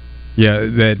 Yeah,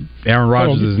 that Aaron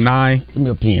Rodgers is 9. Give me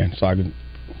a pen so I can.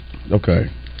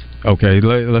 Okay,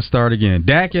 let's start again.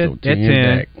 Dak at 10.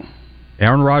 Dak.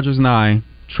 Aaron Rodgers 9.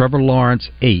 Trevor Lawrence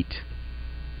 8.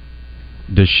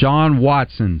 Deshaun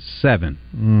Watson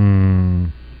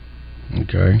 7.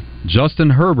 Okay.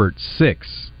 Justin Herbert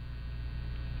 6.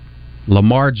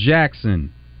 Lamar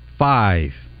Jackson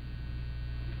 5.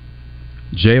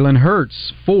 Jalen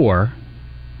Hurts 4.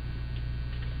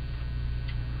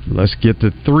 Let's get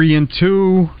to 3 and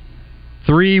 2.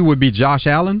 3 would be Josh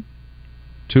Allen,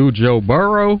 2 Joe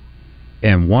Burrow,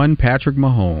 and 1 Patrick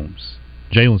Mahomes.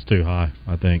 Jalen's too high,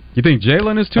 I think. You think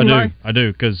Jalen is too high? I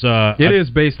do, because it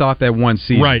is based off that one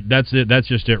season. Right, that's it. That's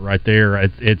just it right there.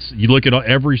 It's you look at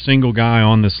every single guy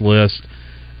on this list.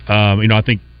 I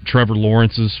think Trevor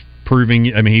Lawrence is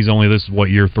proving. I mean, he's only this is what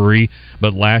year 3,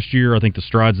 but last year I think the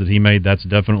strides that he made, that's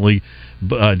definitely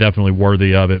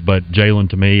worthy of it. But Jalen,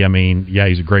 to me, I mean, yeah,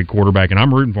 he's a great quarterback, and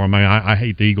I'm rooting for him. I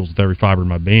hate the Eagles with every fiber of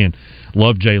my being.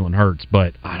 Love Jalen Hurts,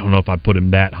 but I don't know if I'd put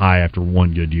him that high after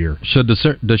one good year. Should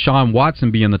Deshaun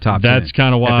Watson be in the top 10? That's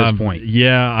kind of why at this point.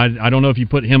 Yeah, I don't know if you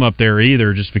put him up there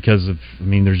either, just because of. I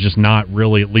mean, there's just not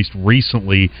really, at least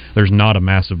recently, there's not a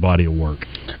massive body of work.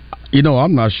 You know,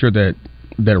 I'm not sure that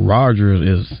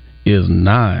Rodgers is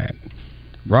 9.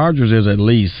 Rodgers is at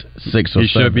least 6 or 7. He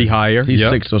should be higher. He's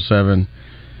 6 or 7.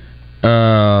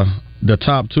 The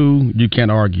top 2, you can't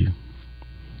argue.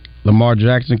 Lamar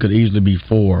Jackson could easily be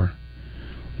 4.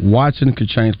 Watson could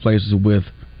change places with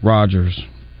Rodgers.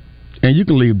 And you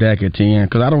can leave Dak at 10,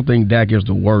 because I don't think Dak is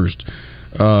the worst.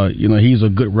 You know, he's a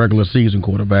good regular season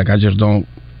quarterback. I just don't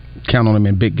count on him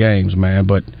in big games, man.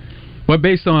 But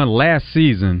based on last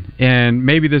season, and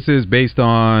maybe this is based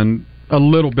on a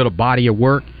little bit of body of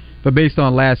work, but based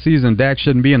on last season, Dak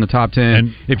shouldn't be in the top 10.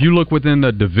 And if you look within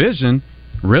the division,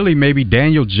 really maybe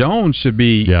Daniel Jones should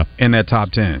be in that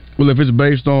top 10. Well, if it's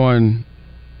based on...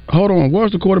 Hold on,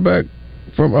 what's the quarterback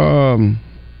from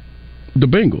the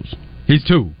Bengals? He's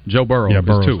 2. Joe Burrow is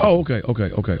 2. Oh, okay.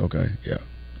 Yeah.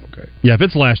 Okay. Yeah, if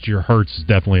it's last year, Hurts is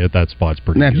definitely at that spot.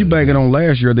 Now, if you bang it on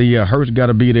last year, the Hurts got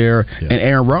to be there, and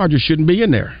Aaron Rodgers shouldn't be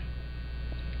in there.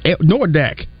 Nor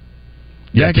Dak.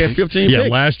 Dak had 15 picks.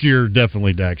 Last year,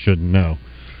 definitely Dak shouldn't know.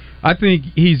 I think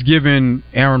he's given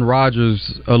Aaron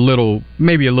Rodgers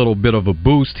maybe a little bit of a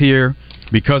boost here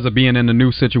because of being in a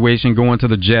new situation, going to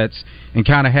the Jets, and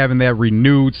kind of having that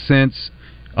renewed sense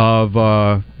of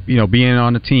being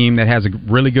on a team that has a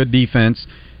really good defense,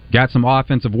 got some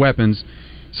offensive weapons.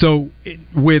 So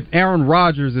with Aaron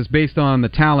Rodgers, it's based on the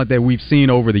talent that we've seen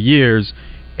over the years,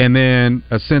 and then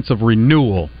a sense of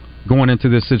renewal going into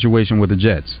this situation with the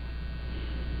Jets.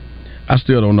 I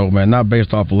still don't know, man. Not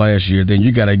based off of last year. Then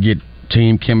you got to get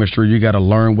team chemistry. You got to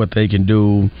learn what they can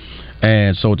do.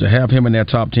 And so to have him in that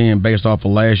top 10 based off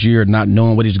of last year, not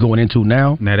knowing what he's going into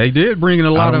now. Now, they did bring in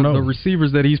a lot of the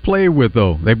receivers that he's played with,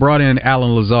 though. They brought in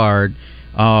Alan Lazard.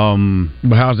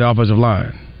 But how's the offensive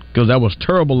line? Because that was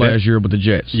terrible last year with the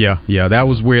Jets. Yeah, that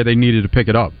was where they needed to pick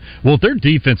it up. Well, if their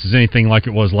defense is anything like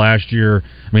it was last year,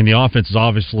 I mean, the offense is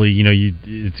obviously,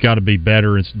 it's got to be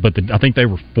better. But I think they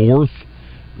were 4th.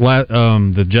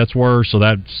 The Jets were, so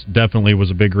that definitely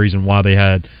was a big reason why they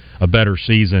had a better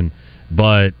season.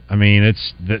 But I mean,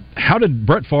 how did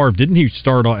Brett Favre? Didn't he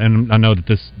start off? And I know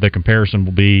that the comparison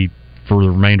will be for the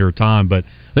remainder of time, but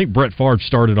I think Brett Favre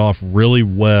started off really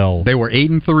well. They were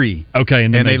 8-3. Okay,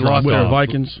 and then they lost with the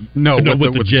Vikings. No,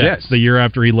 with the Jets the year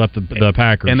after he left the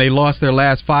Packers, and they lost their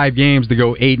last 5 games to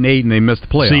go 8-8, and they missed the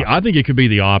playoffs. See, I think it could be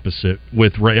the opposite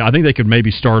with Ray. I think they could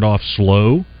maybe start off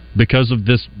slow. Because of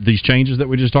these changes that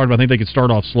we just talked about, I think they could start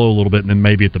off slow a little bit, and then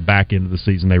maybe at the back end of the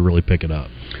season they really pick it up.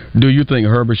 Do you think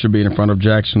Herbert should be in front of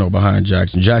Jackson or behind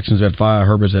Jackson? Jackson's at 5,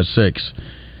 Herbert's at 6.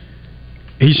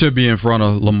 He should be in front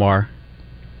of Lamar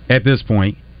at this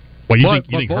point. Well, you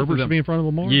think Herbert should be in front of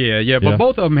Lamar? Yeah, but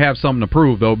both of them have something to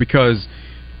prove, though, because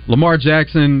Lamar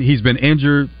Jackson, he's been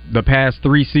injured the past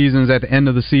 3 seasons at the end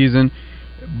of the season.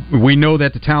 We know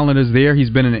that the talent is there. He's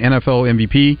been an NFL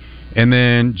MVP. And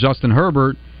then Justin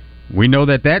Herbert, we know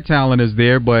that talent is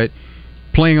there, but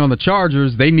playing on the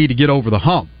Chargers, they need to get over the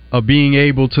hump of being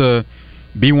able to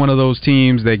be one of those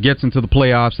teams that gets into the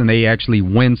playoffs and they actually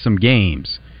win some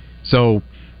games. So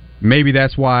maybe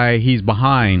that's why he's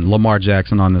behind Lamar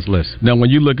Jackson on this list. Now, when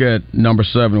you look at number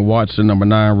 7, Watson, number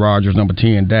 9, Rodgers, number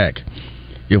 10, Dak,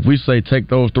 if we say take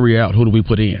those 3 out, who do we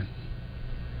put in?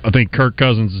 I think Kirk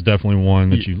Cousins is definitely one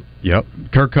that you... Yep.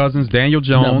 Kirk Cousins, Daniel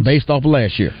Jones. Now, based off of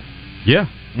last year. Yeah.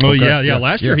 Oh, okay. Yeah.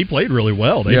 Last year he played really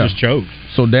well. They just choked.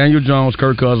 So Daniel Jones,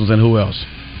 Kirk Cousins, and who else?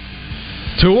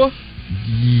 Tua?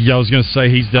 Yeah, I was going to say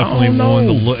he's definitely one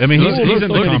to look. I mean, he's in the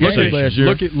conversation last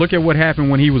year. Look at what happened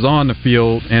when he was on the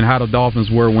field and how the Dolphins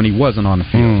were when he wasn't on the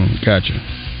field. Gotcha.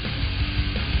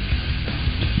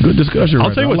 Good discussion.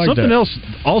 I'll tell you what, something else.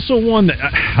 Also one that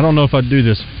I don't know if I'd do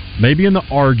this. Maybe in the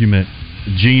argument,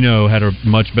 Geno had a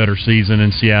much better season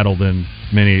in Seattle than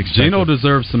many expected. Geno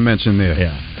deserves some mention there.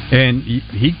 Yeah. And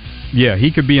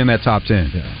he could be in that top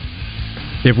 10. Yeah.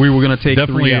 If we were going to take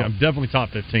definitely, 3 out. Definitely top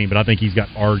 15, but I think he's got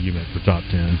argument for top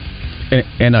 10.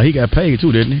 And he got paid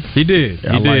too, didn't he? He did.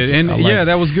 Yeah, he did. And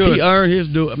that was good. He earned his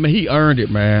due. I mean, he earned it,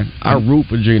 man. I root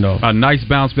for Geno. A nice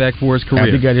bounce back for his career.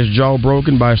 After he got his jaw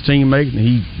broken by his teammate, and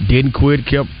he didn't quit,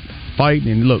 kept fighting,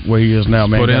 and look where he is now,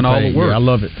 man. Put in all the work. Yeah, I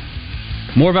love it.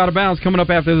 More of Out of Bounds coming up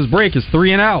after this break. It's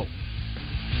 3 and Out.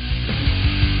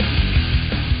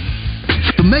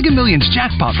 The Mega Millions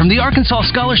jackpot from the Arkansas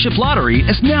Scholarship Lottery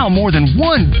is now more than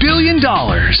 $1 billion.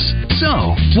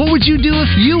 So, what would you do if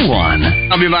you won?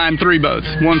 I'll be buying 3 boats.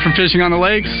 One for fishing on the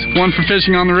lakes, one for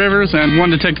fishing on the rivers, and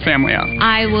one to take the family out.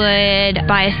 I would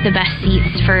buy us the best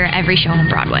seats for every show on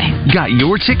Broadway. Got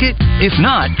your ticket? If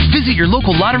not, visit your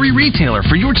local lottery retailer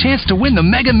for your chance to win the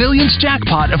Mega Millions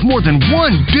jackpot of more than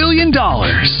 $1 billion.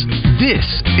 This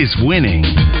is winning.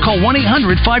 Call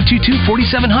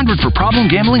 1-800-522-4700 for Problem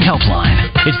Gambling Helpline.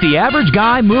 It's the Average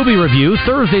Guy Movie Review,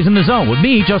 Thursdays in the Zone, with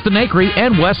me, Justin Acree,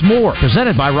 and Wes Moore,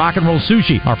 presented by Rock and Roll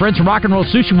Sushi. Our friends from Rock and Roll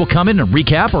Sushi will come in and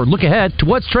recap or look ahead to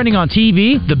what's trending on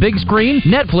TV, the big screen,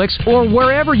 Netflix, or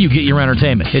wherever you get your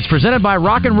entertainment. It's presented by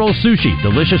Rock and Roll Sushi,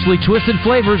 deliciously twisted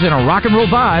flavors and a rock and roll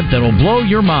vibe that'll blow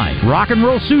your mind.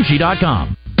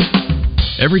 rockandrollsushi.com.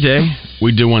 Every day,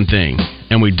 we do one thing,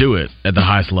 and we do it at the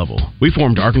highest level. We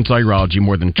formed Arkansas Urology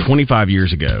more than 25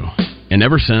 years ago. And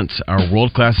ever since, our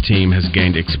world-class team has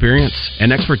gained experience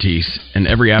and expertise in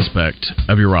every aspect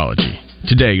of urology.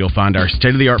 Today, you'll find our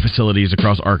state-of-the-art facilities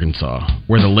across Arkansas,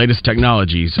 where the latest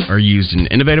technologies are used in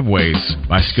innovative ways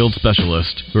by skilled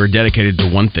specialists who are dedicated to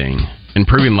one thing,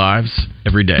 improving lives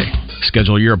every day.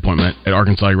 Schedule your appointment at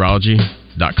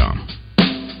arkansasurology.com.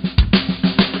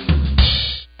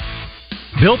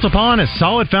 Built upon a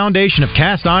solid foundation of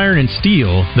cast iron and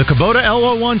steel, the Kubota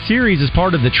LO1 series is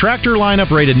part of the tractor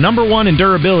lineup rated #1 in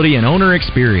durability and owner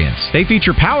experience. They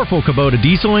feature powerful Kubota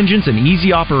diesel engines and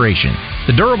easy operation.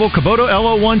 The durable Kubota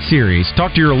LO1 series.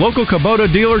 Talk to your local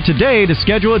Kubota dealer today to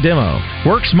schedule a demo.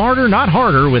 Work smarter, not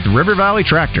harder with River Valley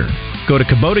Tractor. Go to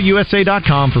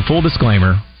KubotaUSA.com for full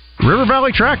disclaimer. River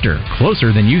Valley Tractor,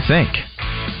 closer than you think.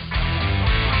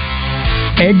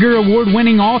 Edgar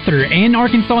Award-winning author and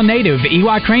Arkansas native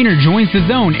E.Y. Craner joins the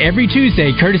Zone every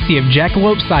Tuesday courtesy of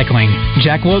Jackalope Cycling.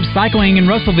 Jackalope Cycling in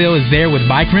Russellville is there with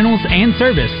bike rentals and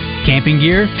service, camping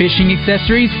gear, fishing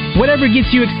accessories, whatever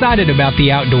gets you excited about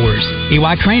the outdoors.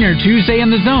 E.Y. Craner Tuesday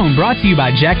in the Zone, brought to you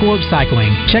by Jackalope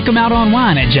Cycling. Check them out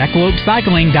online at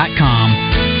jackalopecycling.com.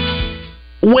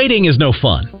 Waiting is no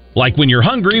fun. Like when you're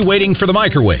hungry, waiting for the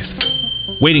microwave.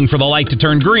 Waiting for the light to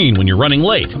turn green when you're running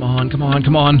late. Come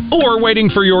on. Or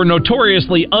waiting for your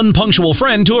notoriously unpunctual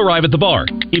friend to arrive at the bar,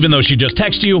 even though she just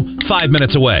texted you 5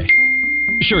 minutes away.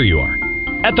 Sure you are.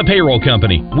 At the Payroll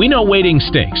Company, we know waiting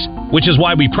stinks, which is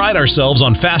why we pride ourselves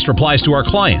on fast replies to our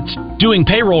clients, doing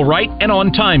payroll right and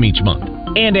on time each month,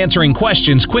 and answering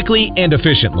questions quickly and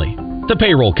efficiently. The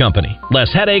Payroll Company.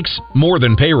 Less headaches, more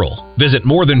than payroll. Visit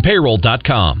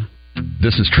morethanpayroll.com.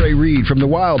 This is Trey Reed from the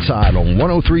Wild Side on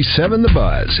 103.7 The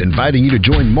Buzz, inviting you to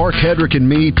join Mark Hedrick and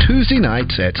me Tuesday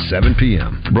nights at 7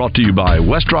 p.m. Brought to you by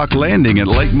Westrock Landing at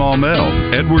Lake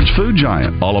Maumelle, Edwards Food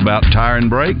Giant, all about tire and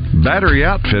brake, Battery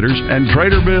Outfitters, and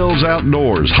Trader Bill's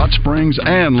Outdoors, Hot Springs,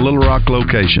 and Little Rock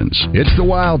locations. It's The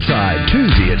Wild Side,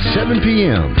 Tuesday at 7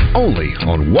 p.m., only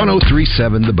on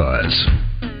 103.7 The Buzz.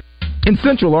 In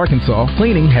Central Arkansas,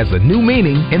 cleaning has a new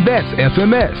meaning, and that's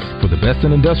FMS. For the best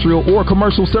in industrial or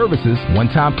commercial services,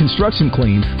 one-time construction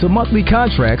cleans to monthly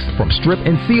contracts, from strip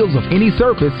and seals of any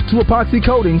surface to epoxy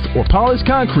coatings or polished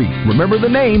concrete. Remember the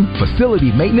name,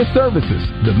 Facility Maintenance Services,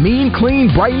 the mean,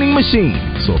 clean, brightening machine.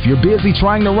 So if you're busy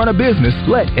trying to run a business,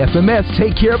 let FMS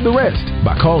take care of the rest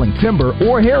by calling Timber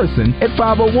or Harrison at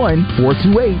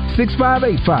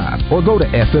 501-428-6585 or go to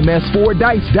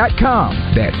fms4dice.com.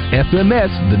 That's FMS,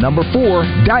 the number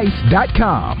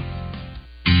 4dice.com.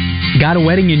 Got a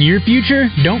wedding in your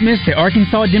future? Don't miss the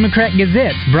Arkansas Democrat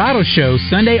Gazette's Bridal Show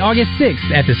Sunday, August 6th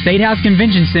at the State House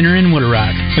Convention Center in Wooded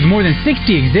Rock. With more than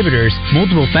 60 exhibitors,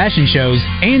 multiple fashion shows,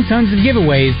 and tons of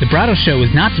giveaways, the Bridal Show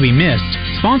is not to be missed.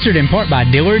 Sponsored in part by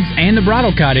Dillard's and the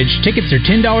Bridal Cottage, tickets are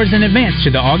 $10 in advance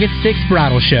to the August 6th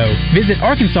Bridal Show. Visit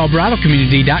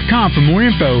ArkansasBridalCommunity.com for more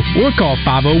info or call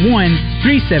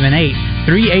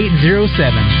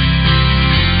 501-378-3807.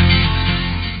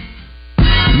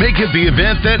 Make it the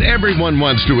event that everyone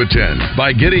wants to attend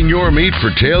by getting your meat for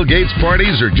tailgates,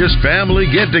 parties, or just family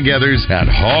get-togethers at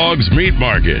Hogs Meat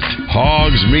Market.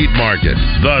 Hogs Meat Market,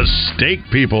 the steak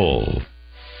people.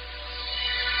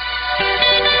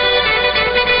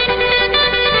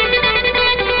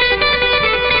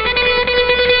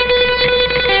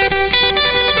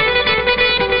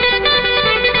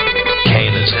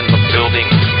 Kane is in the building.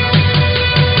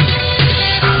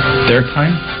 Their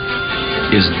time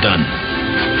is done.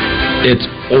 It's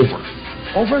over.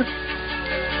 Over?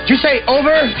 Did you say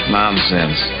over?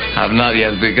 Nonsense. I've not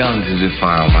yet begun to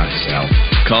defile myself.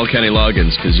 Call Kenny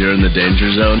Loggins, because you're in the danger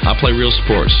zone. I play real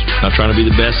sports. I'm trying to be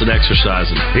the best at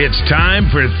exercising. It's time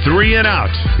for 3 and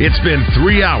Out. It's been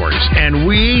 3 hours, and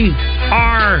we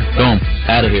are... Boom.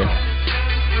 Out of here.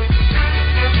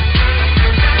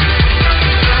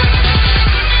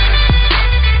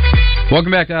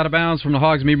 Welcome back to Out of Bounds from the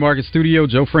Hogs Meat Market Studio.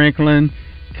 Joe Franklin,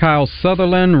 Kyle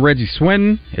Sutherland, Reggie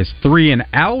Swinton is 3 and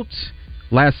out.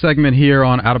 Last segment here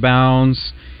on Out of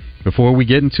Bounds before we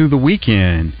get into the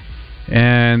weekend.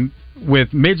 And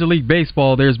with Major League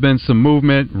Baseball, there's been some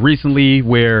movement recently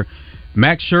where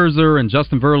Max Scherzer and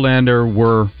Justin Verlander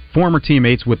were former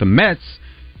teammates with the Mets.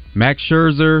 Max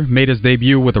Scherzer made his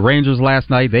debut with the Rangers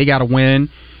last night. They got a win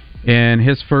in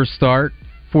his first start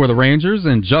for the Rangers,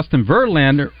 and Justin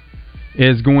Verlander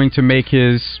is going to make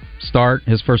his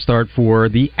first start for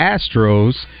the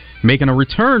Astros, making a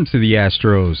return to the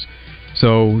Astros.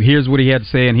 So here's what he had to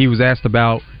say, and he was asked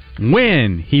about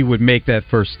when he would make that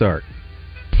first start.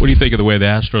 What do you think of the way the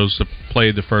Astros have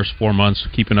played the first 4 months,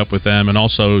 keeping up with them, and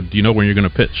also, do you know when you're going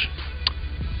to pitch?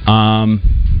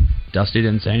 Dusty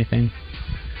didn't say anything.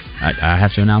 I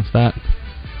have to announce that?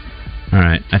 All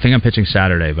right. I think I'm pitching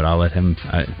Saturday, but I'll let him...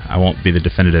 I won't be the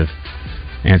definitive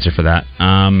answer for that.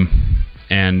 I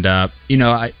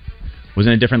was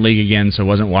in a different league again, so I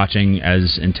wasn't watching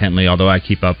as intently, although I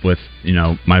keep up with,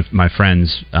 my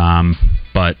friends.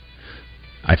 But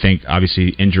I think,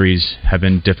 obviously, injuries have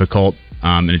been difficult,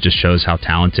 and it just shows how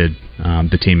talented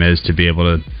the team is to be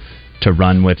able to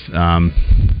run with,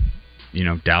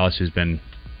 Dallas, who's been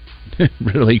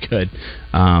really good.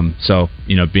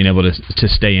 Being able to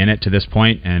stay in it to this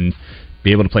point and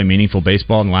be able to play meaningful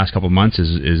baseball in the last couple of months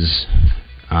is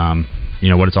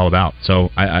what it's all about. So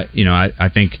I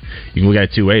think you can look at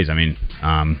it two ways. I mean,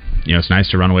 it's nice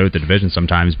to run away with the division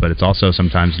sometimes, but it's also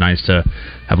sometimes nice to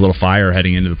have a little fire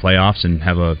heading into the playoffs and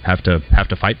have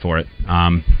to fight for it.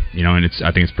 And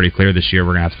I think it's pretty clear this year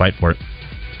we're gonna have to fight for it.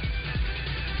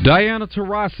 Diana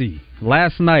Taurasi,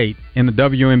 last night in the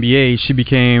WNBA, she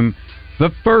became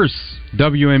the first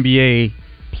WNBA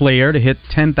player to hit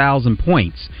 10,000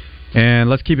 points. And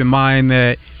let's keep in mind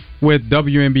that with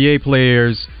WNBA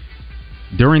players,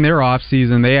 during their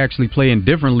offseason, they actually play in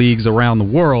different leagues around the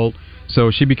world. So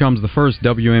she becomes the first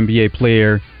WNBA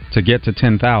player to get to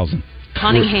 10,000.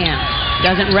 Cunningham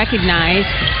doesn't recognize.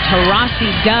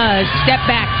 Taurasi does. Step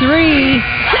back three.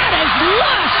 That is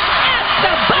lush at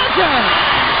the buzzer.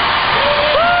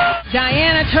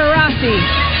 Diana Taurasi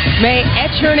may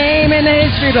etch her name in the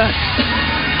history books.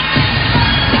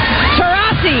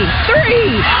 Taurasi, 3.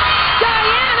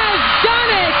 Diana's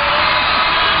done it.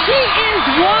 She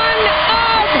is 1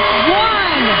 of 1.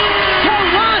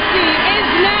 Taurasi is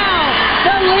now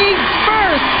the league's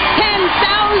first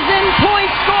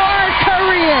 10,000-point scorer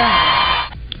career.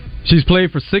 She's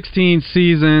played for 16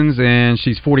 seasons, and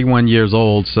she's 41 years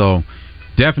old, so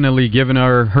definitely giving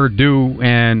her due.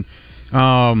 And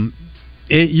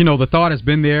the thought has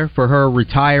been there for her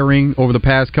retiring over the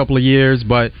past couple of years,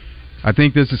 but I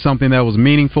think this is something that was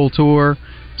meaningful to her.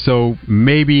 So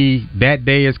maybe that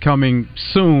day is coming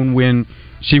soon when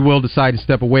she will decide to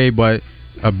step away, but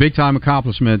a big-time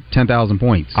accomplishment, 10,000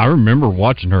 points. I remember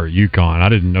watching her at UConn. I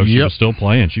didn't know she was still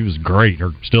playing. She was great,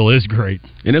 or still is great.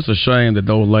 And it's a shame that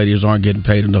those ladies aren't getting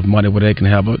paid enough money where they can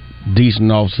have a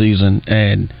decent off-season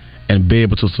and be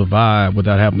able to survive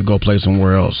without having to go play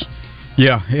somewhere else.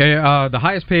 Yeah, the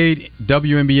highest paid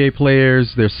WNBA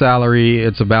players, their salary,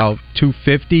 it's about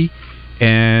 $250,000,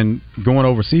 and going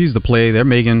overseas to play, they're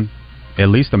making at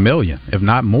least $1 million, if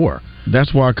not more.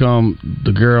 That's why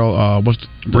the girl,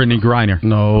 Brittany Griner.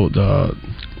 No, the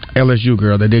LSU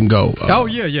girl, they didn't go.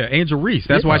 Angel Reese.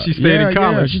 That's why she stayed in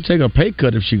college. She'd take a pay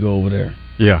cut if she go over there.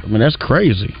 Yeah. I mean, that's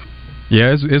crazy.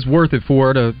 Yeah, it's worth it for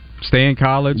her to stay in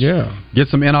college, get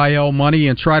some NIL money,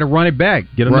 and try to run it back,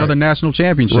 get another national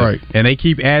championship. Right. And they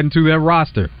keep adding to that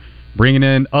roster, bringing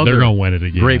in other They're gonna win it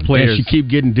again. Great players. And she keep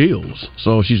getting deals,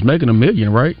 so she's making $1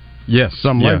 million, right? Yes,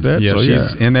 something like that. Yeah, so,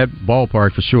 she's in that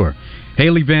ballpark for sure.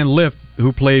 Haley Van Lith,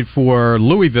 who played for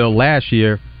Louisville last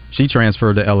year, she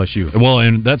transferred to LSU. Well,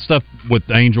 and that stuff with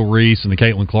Angel Reese and the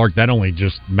Caitlin Clark, that only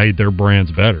just made their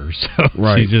brands better. So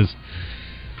she just...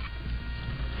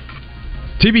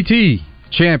 TBT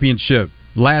championship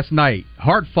last night.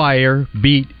 Heartfire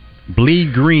beat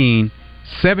Bleed Green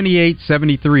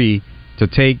 78-73 to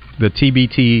take the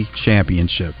TBT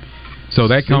championship. So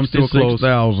that comes to a close.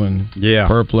 $66,000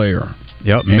 per player.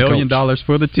 Yep, $1 million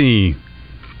for the team.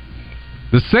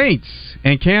 The Saints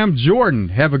and Cam Jordan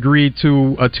have agreed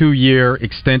to a 2-year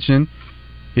extension.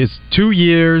 It's 2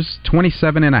 years,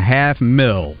 $27.5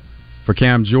 million for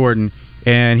Cam Jordan,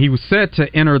 and he was set to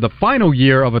enter the final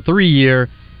year of a 3-year,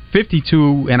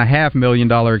 $52.5 million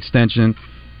extension.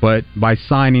 But by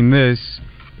signing this,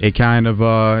 it kind of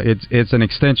it's an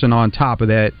extension on top of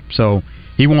that, so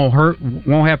he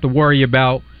won't have to worry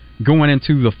about going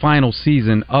into the final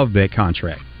season of that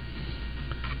contract.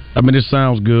 I mean, it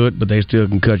sounds good, but they still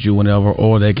can cut you whenever,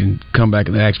 or they can come back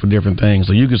and ask for different things.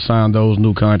 So you can sign those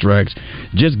new contracts.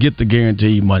 Just get the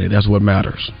guaranteed money. That's what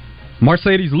matters.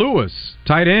 Mercedes Lewis,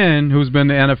 tight end, who's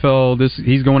been in the NFL,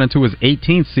 he's going into his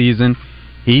 18th season.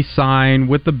 He signed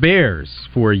with the Bears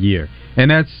for a year.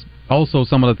 And that's also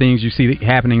some of the things you see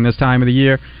happening this time of the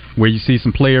year, where you see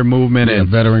some player movement and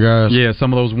veteran guys. Yeah,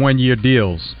 some of those one-year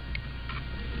deals.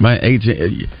 Man,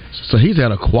 18. So he's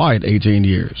had a quiet 18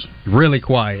 years. Really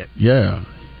quiet. Yeah.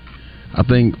 I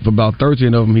think for about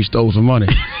 13 of them, he stole some money.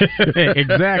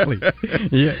 Exactly.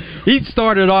 Yeah. He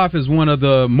started off as one of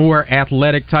the more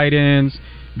athletic tight ends,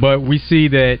 but we see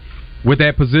that with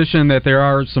that position that there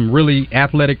are some really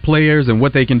athletic players and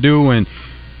what they can do, and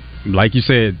like you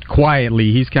said,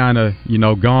 quietly, he's kind of,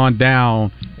 gone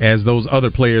down as those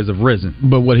other players have risen.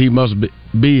 But what he must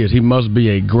be is he must be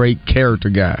a great character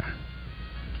guy.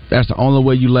 That's the only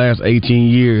way you last 18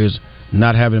 years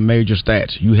not having major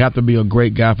stats. You have to be a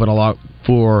great guy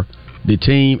for the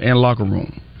team and locker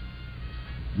room.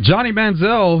 Johnny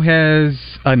Manziel has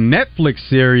a Netflix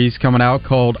series coming out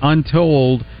called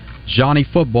Untold Johnny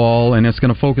Football, and it's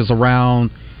going to focus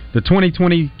around the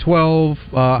 2012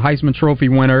 Heisman Trophy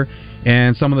winner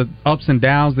and some of the ups and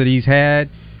downs that he's had.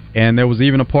 And there was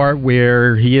even a part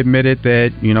where he admitted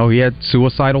that, he had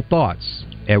suicidal thoughts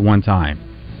at one time.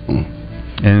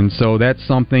 And so that's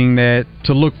something that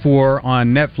to look for on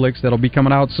Netflix that'll be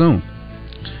coming out soon.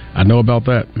 I know about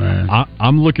that, man.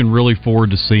 I'm looking really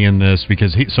forward to seeing this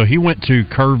because he went to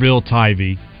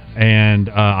Kerrville-Tivy, and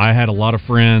I had a lot of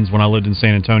friends when I lived in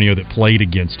San Antonio that played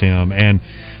against him. And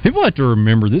people have to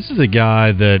remember, this is a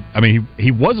guy that, he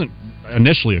wasn't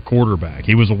initially a quarterback.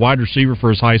 He was a wide receiver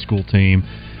for his high school team.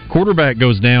 Quarterback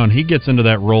goes down, he gets into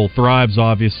that role, thrives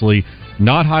obviously,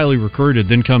 not highly recruited,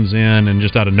 then comes in and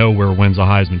just out of nowhere wins a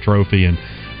Heisman Trophy, and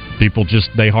people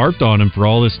they harped on him for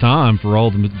all this time for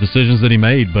all the decisions that he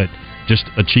made, but just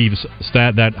achieves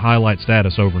that highlight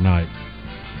status overnight.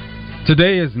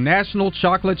 Today is National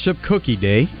Chocolate Chip Cookie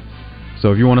Day,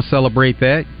 so if you want to celebrate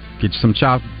that, get you some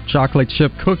chocolate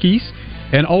chip cookies,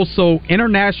 and also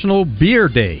International Beer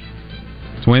Day.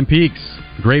 Twin Peaks,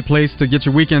 great place to get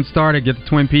your weekend started. Get to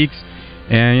Twin Peaks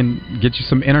and get you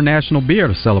some international beer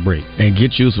to celebrate. And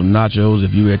get you some nachos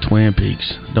if you're at Twin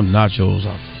Peaks. Them nachos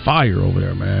are fire over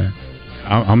there, man.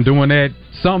 I'm doing that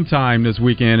sometime this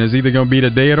weekend. It's either going to be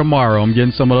today or tomorrow. I'm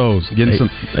getting some of those. Getting some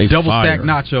double-stacked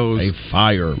nachos. They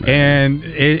fire, man. And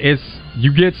it's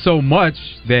you get so much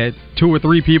that 2 or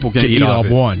 3 people can eat off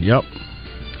it. One, yep.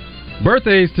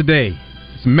 Birthdays today.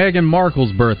 It's Meghan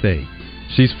Markle's birthday.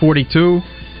 She's 42.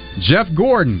 Jeff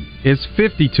Gordon is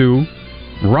 52.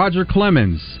 Roger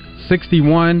Clemens,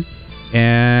 61,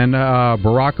 and President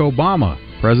Barack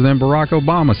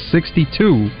Obama,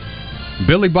 62.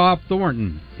 Billy Bob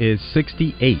Thornton is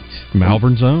 68.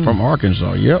 Malvern Zone? From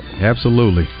Arkansas, yep.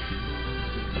 Absolutely.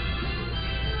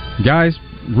 Guys,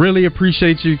 really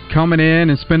appreciate you coming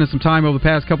in and spending some time over the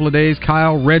past couple of days.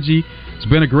 Kyle, Reggie, it's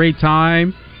been a great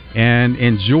time. And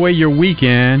enjoy your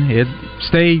weekend.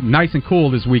 Stay nice and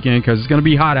cool this weekend because it's going to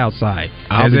be hot outside.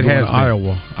 I'll be going to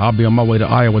Iowa. I'll be on my way to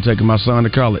Iowa taking my son to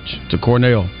college, to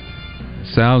Cornell.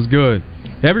 Sounds good.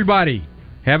 Everybody,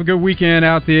 have a good weekend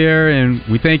out there, and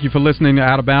we thank you for listening to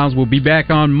Out of Bounds. We'll be back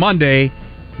on Monday.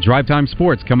 Drive Time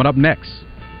Sports coming up next.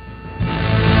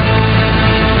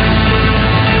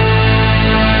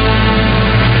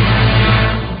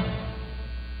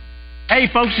 Hey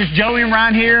folks, it's Joey and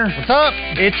Ryan here. What's up?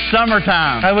 It's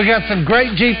summertime. Hey, we got some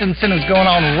great Jeep incentives going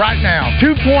on right now.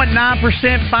 2.9%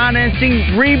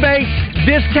 financing, rebates,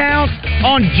 discounts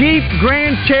on Jeep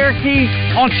Grand Cherokee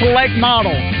on select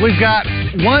models. We've got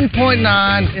 1.9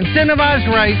 incentivized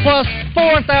rate plus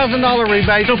 $4,000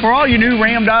 rebate. So for all you new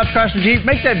Ram, Dodge, Chrysler, Jeep,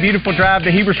 make that beautiful drive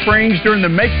to Heber Springs during the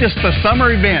Make This the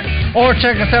Summer event. Or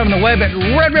check us out on the web at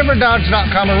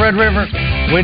redriverdodge.com or Red River